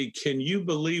said to me, can you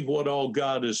believe what all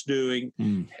God is doing?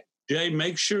 Jay,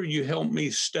 make sure you help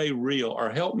me stay real, or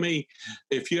help me.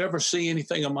 If you ever see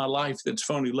anything in my life that's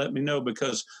phony, let me know,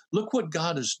 because look what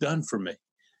God has done for me.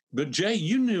 But Jay,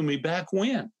 you knew me back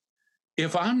when.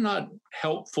 If I'm not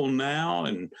helpful now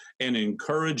and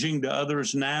encouraging to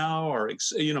others now, or,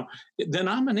 then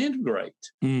I'm an integrate.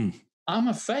 I'm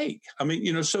a fake. I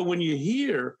mean, so when you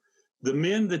hear the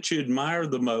men that you admire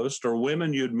the most, or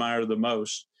women you admire the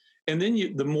most, and then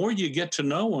the more you get to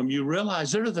know them, you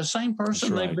realize they're the same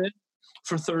person they've been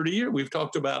for 30 years. We've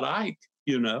talked about Ike,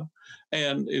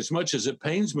 and as much as it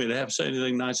pains me to have to say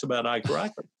anything nice about Ike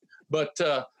Reichert, but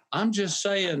I'm just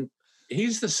saying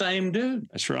he's the same dude.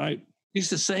 That's right. He's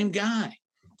the same guy.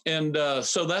 And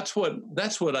so that's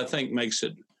what I think makes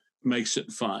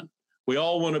it fun. We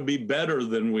all want to be better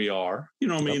than we are. You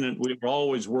know what I mean? And we're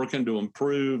always working to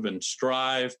improve and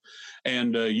strive.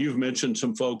 And you've mentioned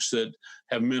some folks that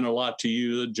have meant a lot to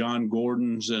you, the John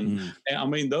Gordons. And I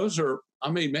mean,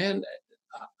 man,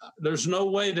 there's no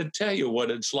way to tell you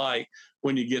what it's like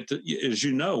when you get to, as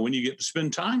you know, when you get to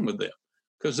spend time with them,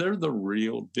 because they're the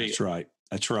real deal.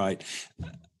 That's right.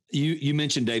 You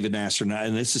mentioned David Nasser,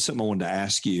 and this is something I wanted to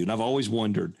ask you, and I've always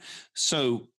wondered.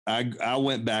 So I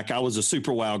went back. I was a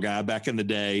Super Wow guy back in the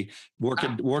day,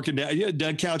 working down. Yeah,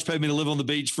 Doug Couch paid me to live on the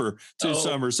beach for 2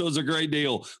 summers, so it was a great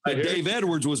deal. But Dave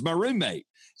Edwards was my roommate,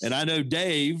 and I know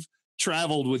Dave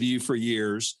traveled with you for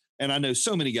years, and I know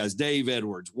so many guys: Dave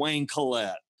Edwards, Wayne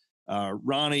Collette,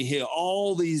 Ronnie Hill,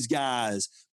 all these guys.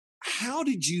 How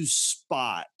did you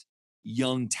spot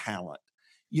young talent?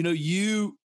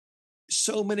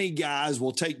 So many guys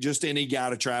will take just any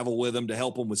guy to travel with them to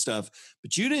help them with stuff,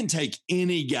 but you didn't take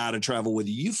any guy to travel with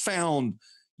you. You found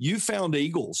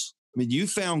eagles. I mean, you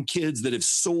found kids that have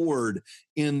soared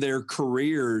in their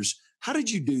careers. How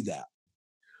did you do that?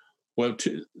 Well,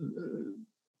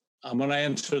 I'm going to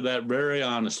answer that very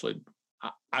honestly.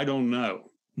 I don't know,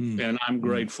 and I'm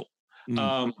grateful.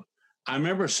 I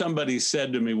remember somebody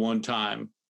said to me one time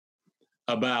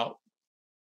about,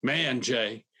 man,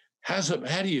 Jay, how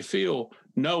do you feel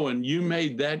knowing you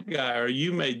made that guy or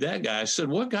you made that guy? I said,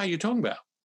 what guy are you talking about?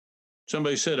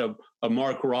 Somebody said a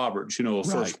Mark Roberts, a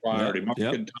first priority, Mark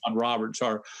and Todd Roberts,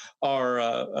 or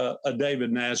a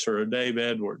David Nasser, or Dave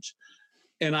Edwards.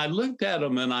 And I looked at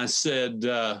them and I said,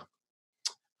 yeah,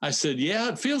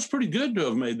 it feels pretty good to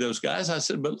have made those guys. I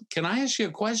said, but can I ask you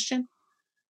a question?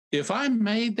 If I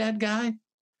made that guy,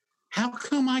 how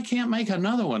come I can't make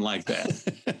another one like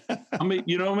that? I mean,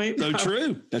 you know what I mean? So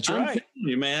true. That's right. I'm telling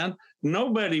you, man,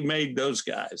 nobody made those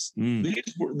guys.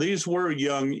 These were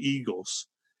young eagles.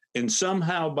 And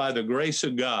somehow, by the grace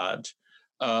of God,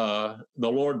 the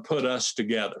Lord put us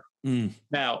together.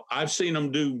 Now, I've seen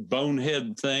them do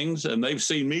bonehead things, and they've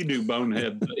seen me do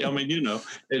bonehead. I mean,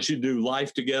 as you do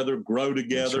life together, grow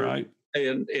together. That's right.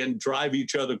 And drive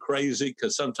each other crazy,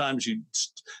 because sometimes you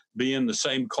be in the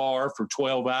same car for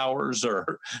 12 hours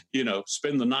or,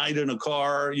 spend the night in a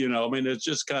car, I mean, it's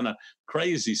just kind of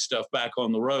crazy stuff back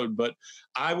on the road. But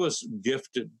I was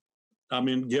given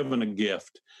a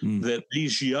gift that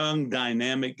these young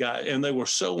dynamic guys, and they were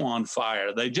so on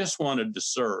fire. They just wanted to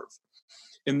serve.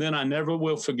 And then I never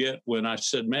will forget when I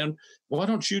said, man, why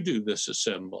don't you do this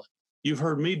assembly? You've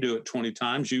heard me do it 20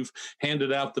 times. You've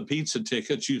handed out the pizza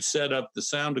tickets. You've set up the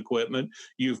sound equipment.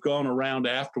 You've gone around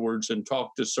afterwards and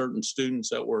talked to certain students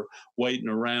that were waiting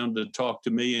around to talk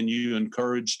to me, and you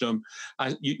encouraged them.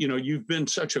 You've been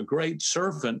such a great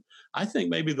servant. I think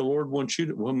maybe the Lord wants you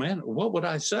to, well, man, what would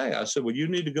I say? I said, well, you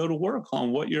need to go to work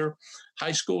on what your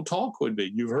high school talk would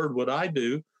be. You've heard what I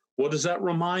do. What does that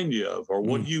remind you of? Or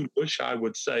what do you wish I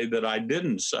would say that I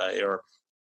didn't say? Or,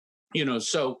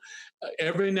 so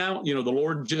every now, the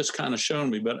Lord just kind of shown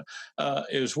me. But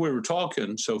as we were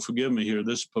talking, so forgive me here,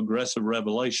 this progressive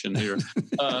revelation here.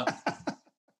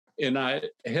 And I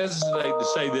hesitate to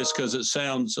say this because it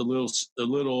sounds a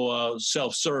little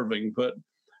self-serving, but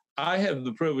I have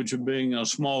the privilege of being in a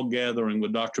small gathering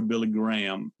with Dr. Billy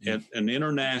Graham at an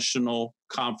international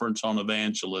conference on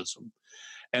evangelism.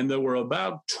 And there were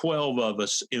about 12 of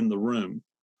us in the room.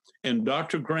 And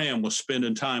Dr. Graham was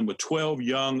spending time with 12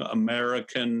 young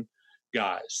American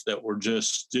guys that were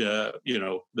just,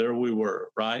 there we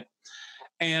were, right?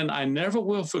 And I never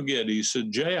will forget, he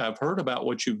said, Jay, I've heard about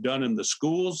what you've done in the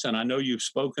schools, and I know you've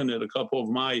spoken at a couple of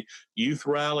my youth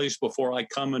rallies before I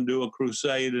come and do a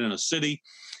crusade in a city.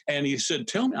 And he said,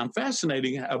 tell me, I'm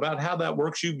fascinated about how that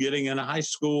works, you getting in a high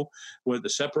school with the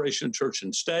separation of church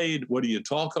and state. What do you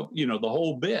talk of, the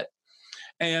whole bit.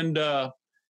 And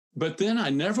But then I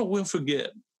never will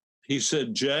forget. He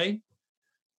said, Jay,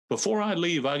 before I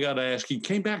leave, I got to ask. He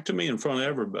came back to me in front of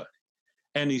everybody.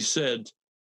 And he said,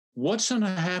 what's going to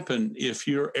happen if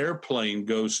your airplane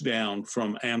goes down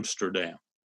from Amsterdam?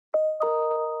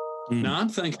 Now I'm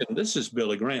thinking, this is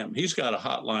Billy Graham. He's got a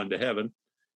hotline to heaven.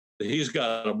 He's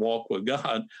got to walk with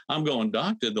God. I'm going,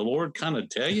 Doc, did the Lord kind of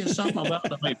tell you something about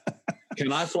it? I mean,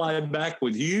 can I fly back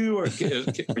with you, or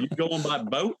are you going by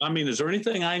boat? I mean, is there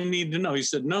anything I need to know? He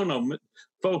said, no,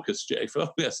 focus, Jay,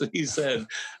 focus. He said,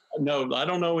 no, I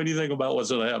don't know anything about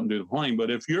what's going to happen to the plane,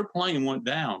 but if your plane went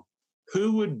down,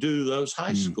 who would do those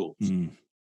high schools?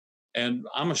 And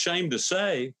I'm ashamed to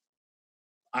say,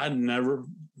 I never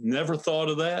thought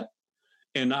of that.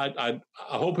 And I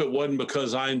hope it wasn't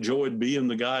because I enjoyed being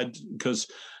the guy, because,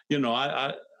 you know,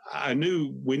 I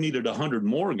knew we needed 100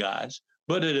 more guys,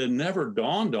 but it had never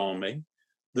dawned on me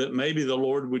that maybe the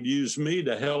Lord would use me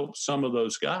to help some of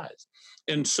those guys.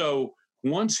 And so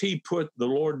once the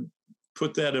Lord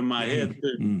put that in my head,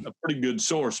 a pretty good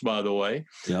source, by the way,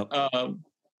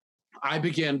 I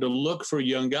began to look for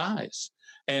young guys.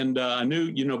 And I knew,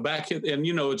 you know,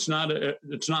 it's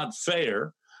not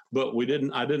fair, but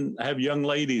I didn't have young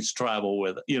ladies travel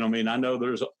with it. You know, I mean, I know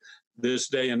there's this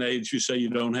day and age, you say you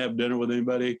don't have dinner with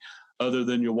anybody other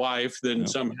than your wife, then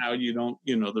somehow you don't,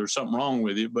 you know, there's something wrong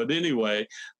with you. But anyway,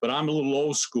 I'm a little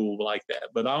old school like that.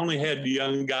 But I only had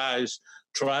young guys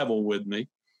travel with me.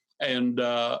 And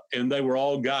they were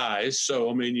all guys. So,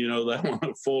 I mean, you know, they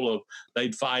were full of,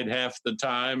 they'd fight half the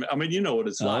time. I mean, you know what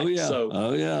it's like.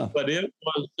 But it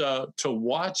was to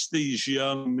watch these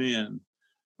young men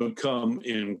become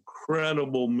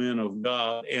incredible men of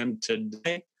God. And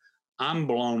today I'm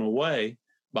blown away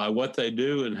by what they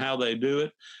do and how they do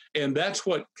it. And that's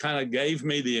what kind of gave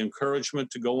me the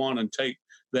encouragement to go on and take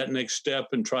that next step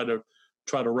and try to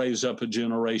raise up a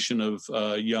generation of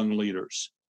young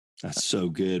leaders. That's so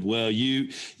good. Well, your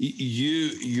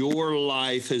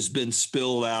life has been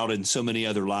spilled out in so many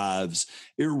other lives.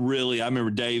 I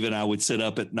remember Dave and I would sit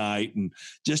up at night and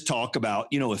just talk about,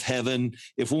 you know,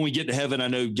 if when we get to heaven, I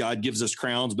know God gives us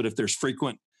crowns, but if there's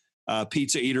frequent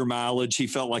pizza eater mileage, he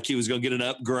felt like he was going to get an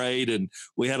upgrade. And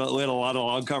we had a lot of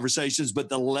long conversations, but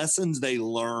the lessons they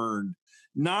learned,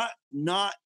 not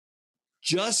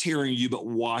just hearing you, but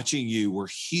watching you, were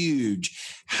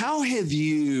huge. How have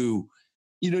you,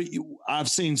 I've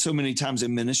seen so many times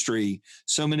in ministry,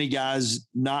 so many guys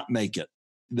not make it.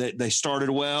 They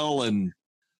started well, and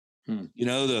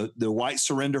the white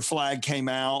surrender flag came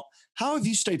out. How have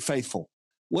you stayed faithful?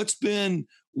 What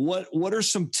are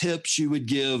some tips you would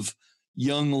give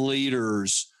young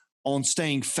leaders on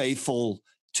staying faithful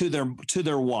to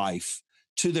their wife,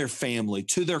 to their family,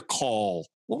 to their call?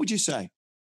 What would you say?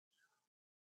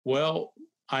 Well,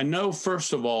 I know,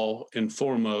 first of all and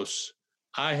foremost,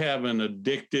 I have an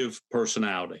addictive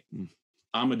personality.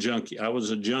 I'm a junkie. I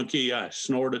was a junkie. I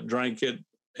snorted, drank it,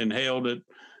 inhaled it,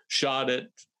 shot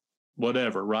it,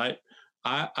 whatever, right?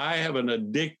 I have an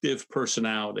addictive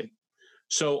personality.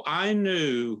 So I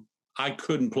knew I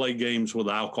couldn't play games with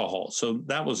alcohol. So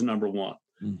that was number one.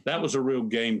 That was a real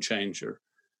game changer,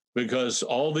 because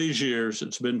all these years,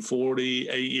 it's been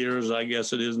 48 years, I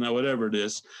guess it is now, whatever it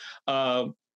is, I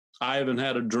haven't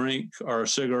had a drink or a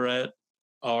cigarette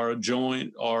or a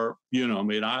joint or,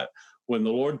 when the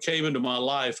Lord came into my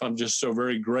life, I'm just so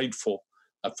very grateful.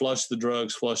 I flushed the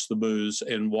drugs, flushed the booze,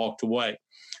 and walked away.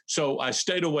 So I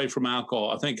stayed away from alcohol.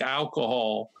 I think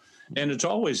alcohol, and it's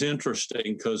always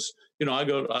interesting because,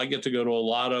 I get to go to a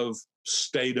lot of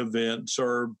state events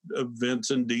or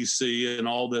events in DC and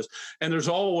all this, and there's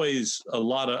always a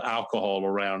lot of alcohol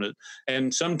around it.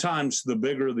 And sometimes the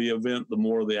bigger the event, the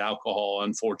more the alcohol,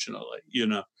 unfortunately,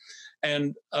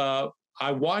 and,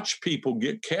 I watch people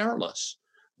get careless,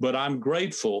 but I'm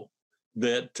grateful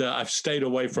that I've stayed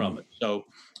away from it. So,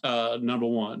 number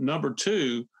one. Number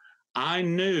two, I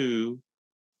knew,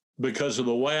 because of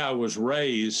the way I was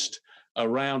raised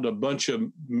around a bunch of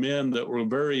men that were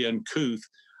very uncouth,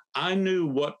 I knew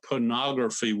what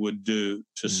pornography would do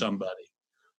to somebody.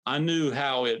 I knew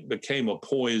how it became a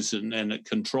poison and it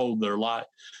controlled their life.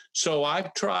 So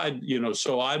I've tried,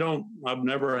 I've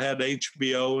never had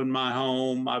HBO in my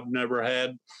home. I've never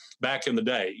had, back in the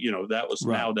day, that was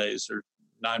right. Nowadays there's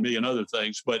 9 million other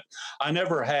things, but I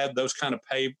never had those kind of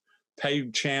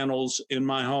paid channels in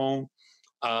my home.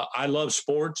 I love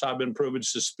sports. I've been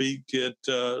privileged to speak at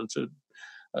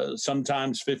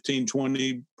sometimes 15,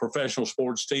 20 professional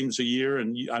sports teams a year.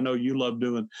 And I know you love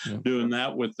doing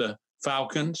that with the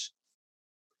Falcons.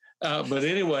 But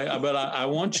anyway, I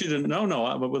want you to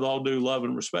know, with all due love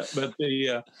and respect, but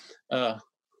the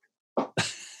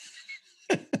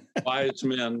wise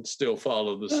men still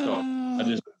follow the star.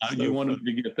 You wanted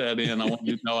to get that in. I want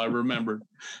you to know I remembered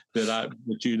that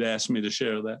you'd asked me to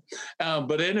share that.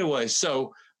 But anyway,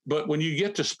 but when you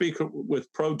get to speak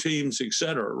with pro teams, et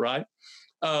cetera, right?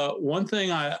 One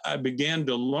thing I began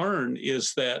to learn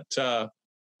is that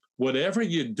whatever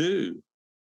you do,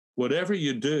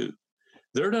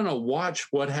 they're going to watch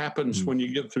what happens when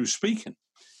you get through speaking,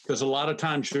 because a lot of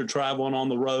times you're traveling on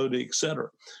the road, et cetera.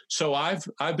 So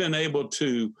I've been able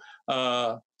to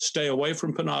stay away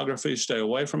from pornography, stay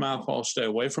away from alcohol, stay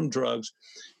away from drugs.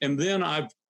 And then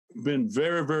I've been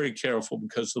very, very careful,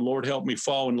 because the Lord helped me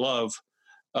fall in love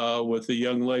with the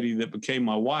young lady that became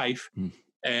my wife.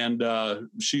 And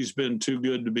she's been too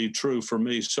good to be true for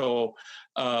me. So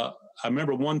I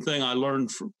remember one thing I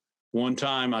learned from one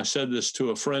time. I said this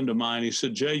to a friend of mine. He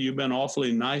said, Jay, you've been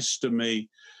awfully nice to me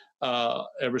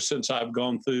ever since I've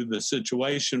gone through the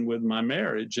situation with my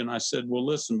marriage. And I said, well,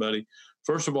 listen, buddy,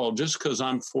 first of all, just because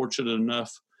I'm fortunate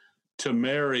enough to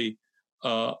marry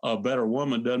a better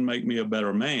woman doesn't make me a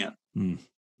better man. You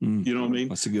know what I mean?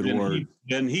 That's a good word.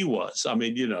 Than he was. I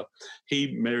mean,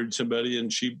 he married somebody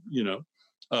and she,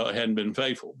 hadn't been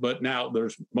faithful. But now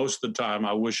there's most of the time,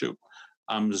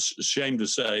 I'm ashamed to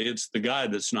say it's the guy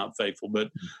that's not faithful.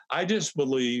 But I just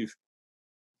believe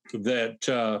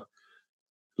that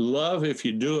love, if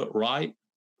you do it right,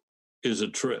 is a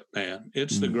trip, man.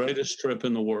 It's the greatest trip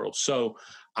in the world. So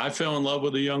I fell in love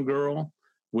with a young girl.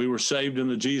 We were saved in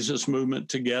the Jesus movement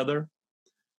together.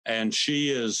 And she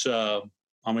is,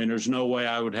 there's no way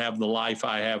I would have the life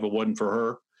I have if it wasn't for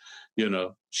her.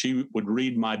 She would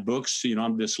read my books.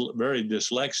 I'm very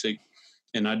dyslexic,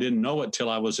 and I didn't know it till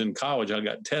I was in college. I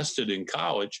got tested in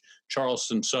college,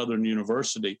 Charleston Southern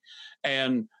University,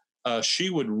 and she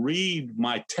would read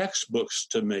my textbooks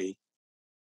to me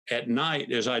at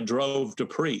night as I drove to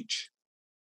preach.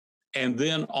 And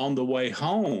then on the way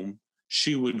home,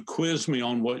 she would quiz me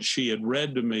on what she had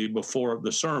read to me before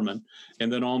the sermon.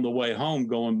 And then on the way home,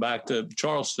 going back to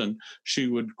Charleston, she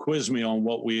would quiz me on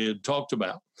what we had talked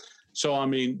about. So,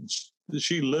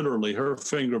 she literally, her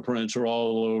fingerprints are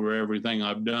all over everything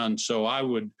I've done. So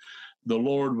the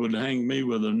Lord would hang me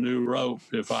with a new rope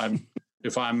if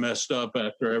I messed up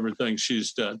after everything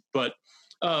she's done. But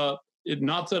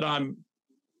not that I'm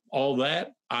all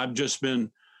that. I've just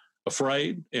been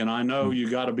afraid, and I know you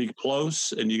got to be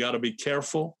close and you got to be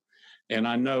careful. And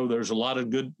I know there's a lot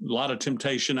of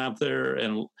temptation out there.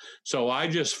 And so I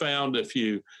just found, if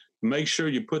you make sure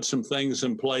you put some things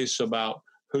in place about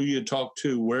who you talk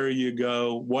to, where you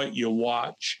go, what you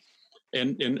watch.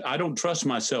 And I don't trust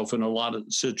myself in a lot of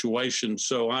situations,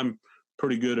 so I'm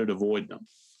pretty good at avoiding them.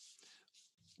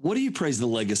 What do you praise the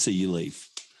legacy you leave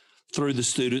through the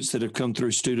students that have come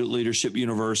through Student Leadership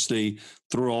University,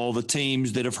 through all the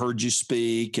teams that have heard you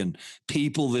speak and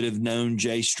people that have known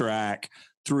Jay Strack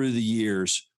through the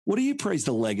years? What do you praise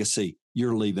the legacy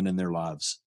you're leaving in their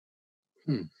lives?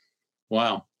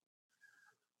 Wow.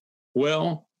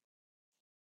 Well,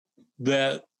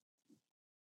 that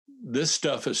this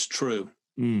stuff is true.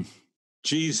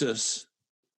 Jesus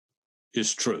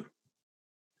is true.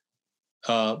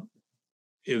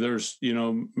 There's,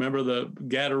 remember the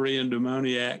Gadarene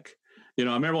demoniac? I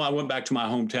remember when I went back to my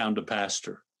hometown to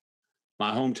pastor,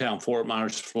 my hometown, Fort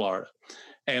Myers, Florida.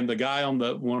 And the guy on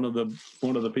one of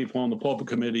the people on the pulpit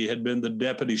committee had been the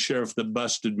deputy sheriff that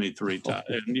busted me 3 times.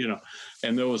 And,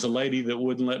 and there was a lady that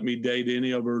wouldn't let me date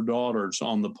any of her daughters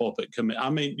on the pulpit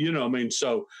committee.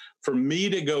 So for me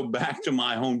to go back to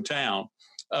my hometown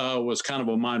was kind of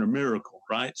a minor miracle,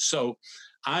 right? So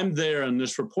I'm there, and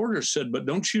this reporter said, but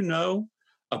don't you know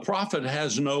a prophet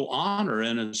has no honor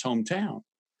in his hometown?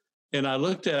 And I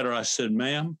looked at her, I said,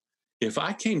 ma'am, if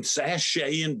I came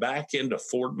sashaying back into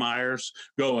Fort Myers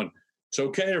going, it's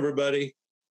okay, everybody,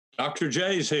 Dr.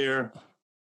 J's here,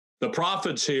 the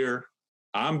prophet's here,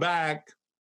 I'm back,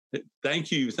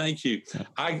 thank you.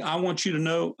 I want you to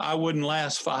know I wouldn't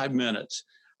last 5 minutes.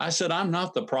 I said, I'm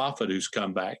not the prophet who's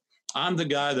come back. I'm the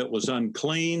guy that was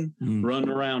unclean, running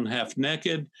around half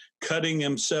naked, cutting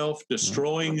himself,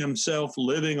 destroying himself,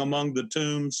 living among the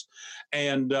tombs,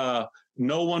 and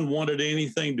no one wanted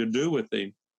anything to do with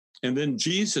him. And then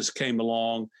Jesus came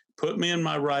along, put me in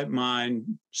my right mind,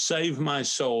 saved my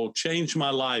soul, changed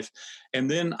my life. And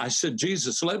then I said,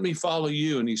 Jesus, let me follow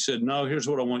you. And he said, no, here's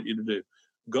what I want you to do.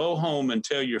 Go home and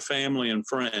tell your family and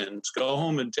friends. Go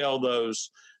home and tell those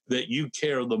that you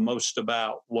care the most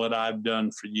about what I've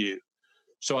done for you.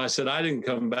 So I said, I didn't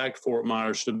come back to Fort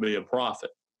Myers to be a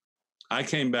prophet. I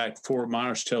came back to Fort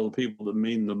Myers to tell the people that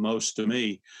mean the most to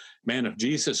me. Man, if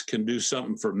Jesus can do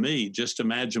something for me, just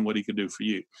imagine what he could do for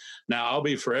you. Now, I'll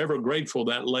be forever grateful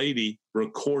that lady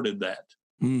recorded that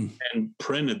and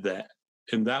printed that.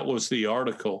 And that was the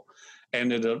article.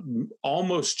 And it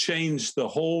almost changed the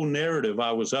whole narrative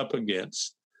I was up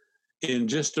against in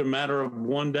just a matter of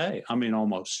one day. I mean,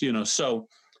 almost, so,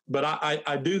 but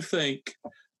I do think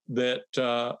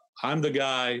that I'm the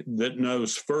guy that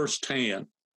knows firsthand,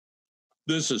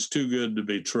 this is too good to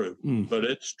be true, but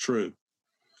it's true.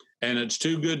 And it's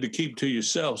too good to keep to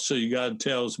yourself. So you got to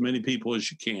tell as many people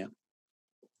as you can.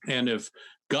 And if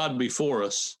God be for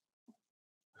us,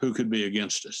 who could be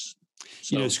against us?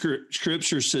 So,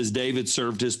 Scripture says David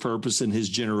served his purpose in his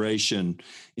generation,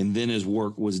 and then his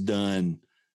work was done.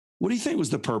 What do you think was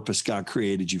the purpose God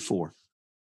created you for?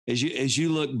 As you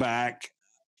look back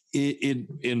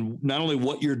in not only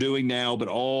what you're doing now, but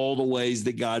all the ways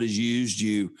that God has used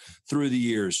you through the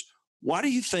years, why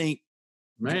do you think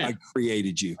God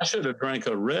created you? I should have drank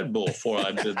a Red Bull before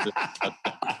I did this.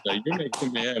 You're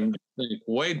making me have to think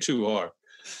way too hard.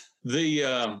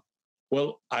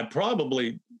 Well, I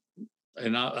probably,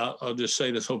 and I'll just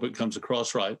say this, hope it comes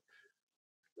across right.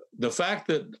 The fact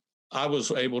that I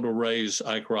was able to raise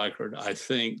Ike Reichard, I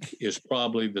think, is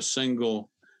probably the single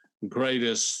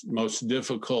greatest, most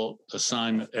difficult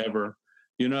assignment ever,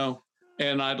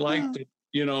 and I'd like to,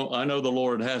 I know the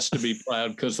Lord has to be proud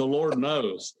because the Lord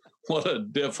knows what a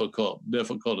difficult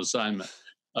assignment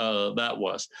that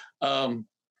was. I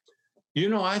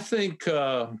think,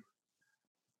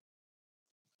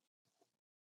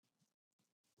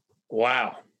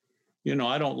 wow.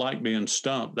 I don't like being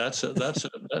stumped.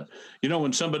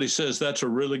 When somebody says that's a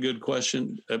really good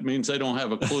question, it means they don't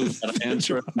have a clue how to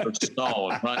answer it or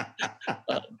stall it, right?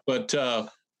 But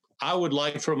I would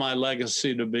like for my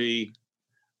legacy to be,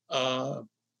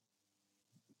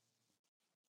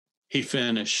 he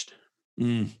finished.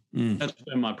 That's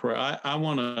been my prayer. I don't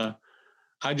want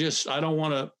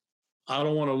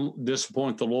to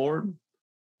disappoint the Lord.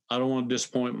 I don't want to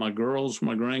disappoint my girls,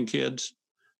 my grandkids.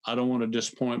 I don't want to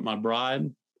disappoint my bride.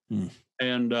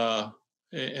 And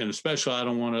especially I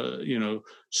don't want to,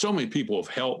 so many people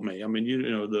have helped me. I mean,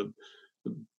 the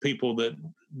people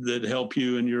that help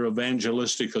you in your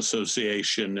evangelistic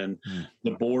association and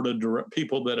the board of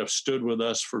people that have stood with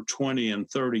us for 20 and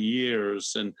 30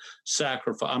 years and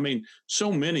sacrifice. I mean,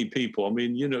 so many people. I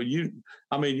mean,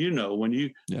 when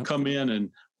you come in and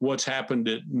what's happened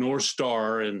at North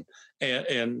Star and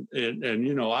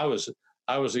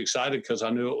I was excited because I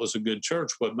knew it was a good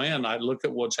church, but man, I look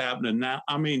at what's happening now.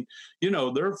 I mean,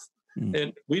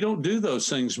 and we don't do those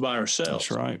things by ourselves.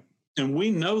 That's right. And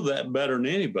we know that better than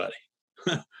anybody.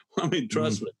 I mean,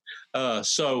 trust me.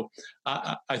 So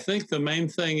I think the main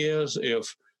thing is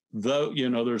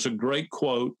there's a great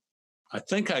quote. I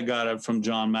think I got it from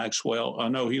John Maxwell. I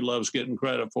know he loves getting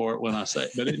credit for it when I say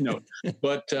it,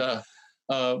 but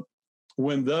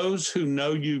when those who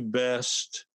know you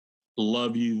best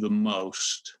love you the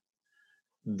most,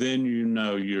 then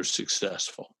you're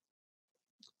successful.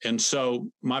 And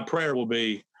so my prayer will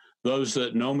be those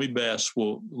that know me best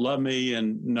will love me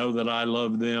and know that I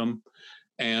love them.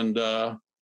 And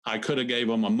I could have gave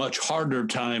them a much harder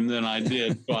time than I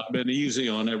did. So I've been easy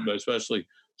on everybody, especially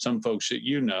some folks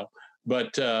that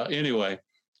But anyway,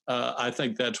 I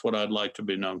think that's what I'd like to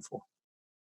be known for.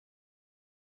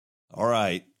 All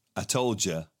right. I told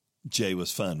you Jay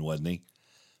was fun, wasn't he?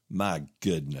 My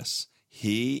goodness.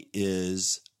 He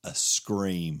is a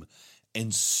scream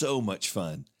and so much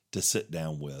fun to sit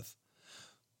down with.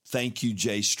 Thank you,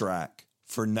 Jay Strack,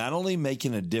 for not only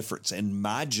making a difference in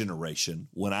my generation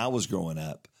when I was growing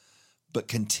up, but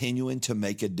continuing to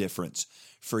make a difference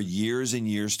for years and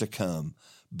years to come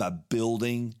by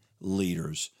building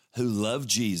leaders who love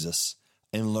Jesus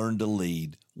and learn to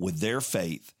lead with their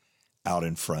faith out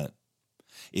in front.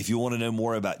 If you want to know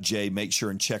more about Jay, make sure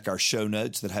and check our show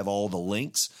notes that have all the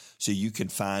links so you can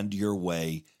find your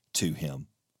way to him.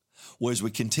 Well, as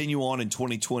we continue on in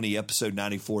 2020, episode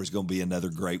 94 is going to be another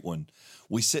great one.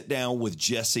 We sit down with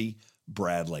Jesse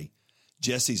Bradley.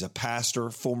 Jesse's a pastor,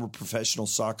 former professional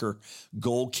soccer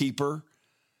goalkeeper,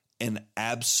 an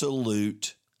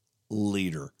absolute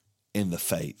leader in the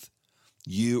faith.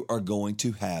 You are going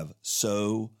to have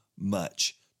so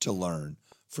much to learn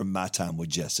from my time with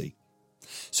Jesse.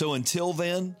 So until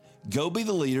then, go be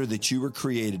the leader that you were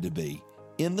created to be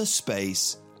in the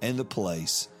space and the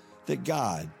place that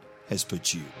God has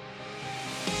put you.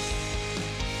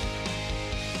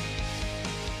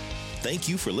 Thank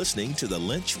you for listening to the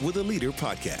Lynch with a Leader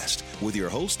podcast with your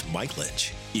host, Mike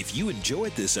Lynch. If you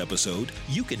enjoyed this episode,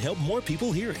 you can help more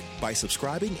people hear it by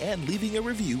subscribing and leaving a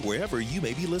review wherever you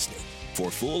may be listening. For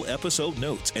full episode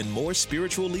notes and more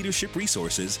spiritual leadership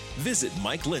resources, visit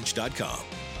MikeLynch.com.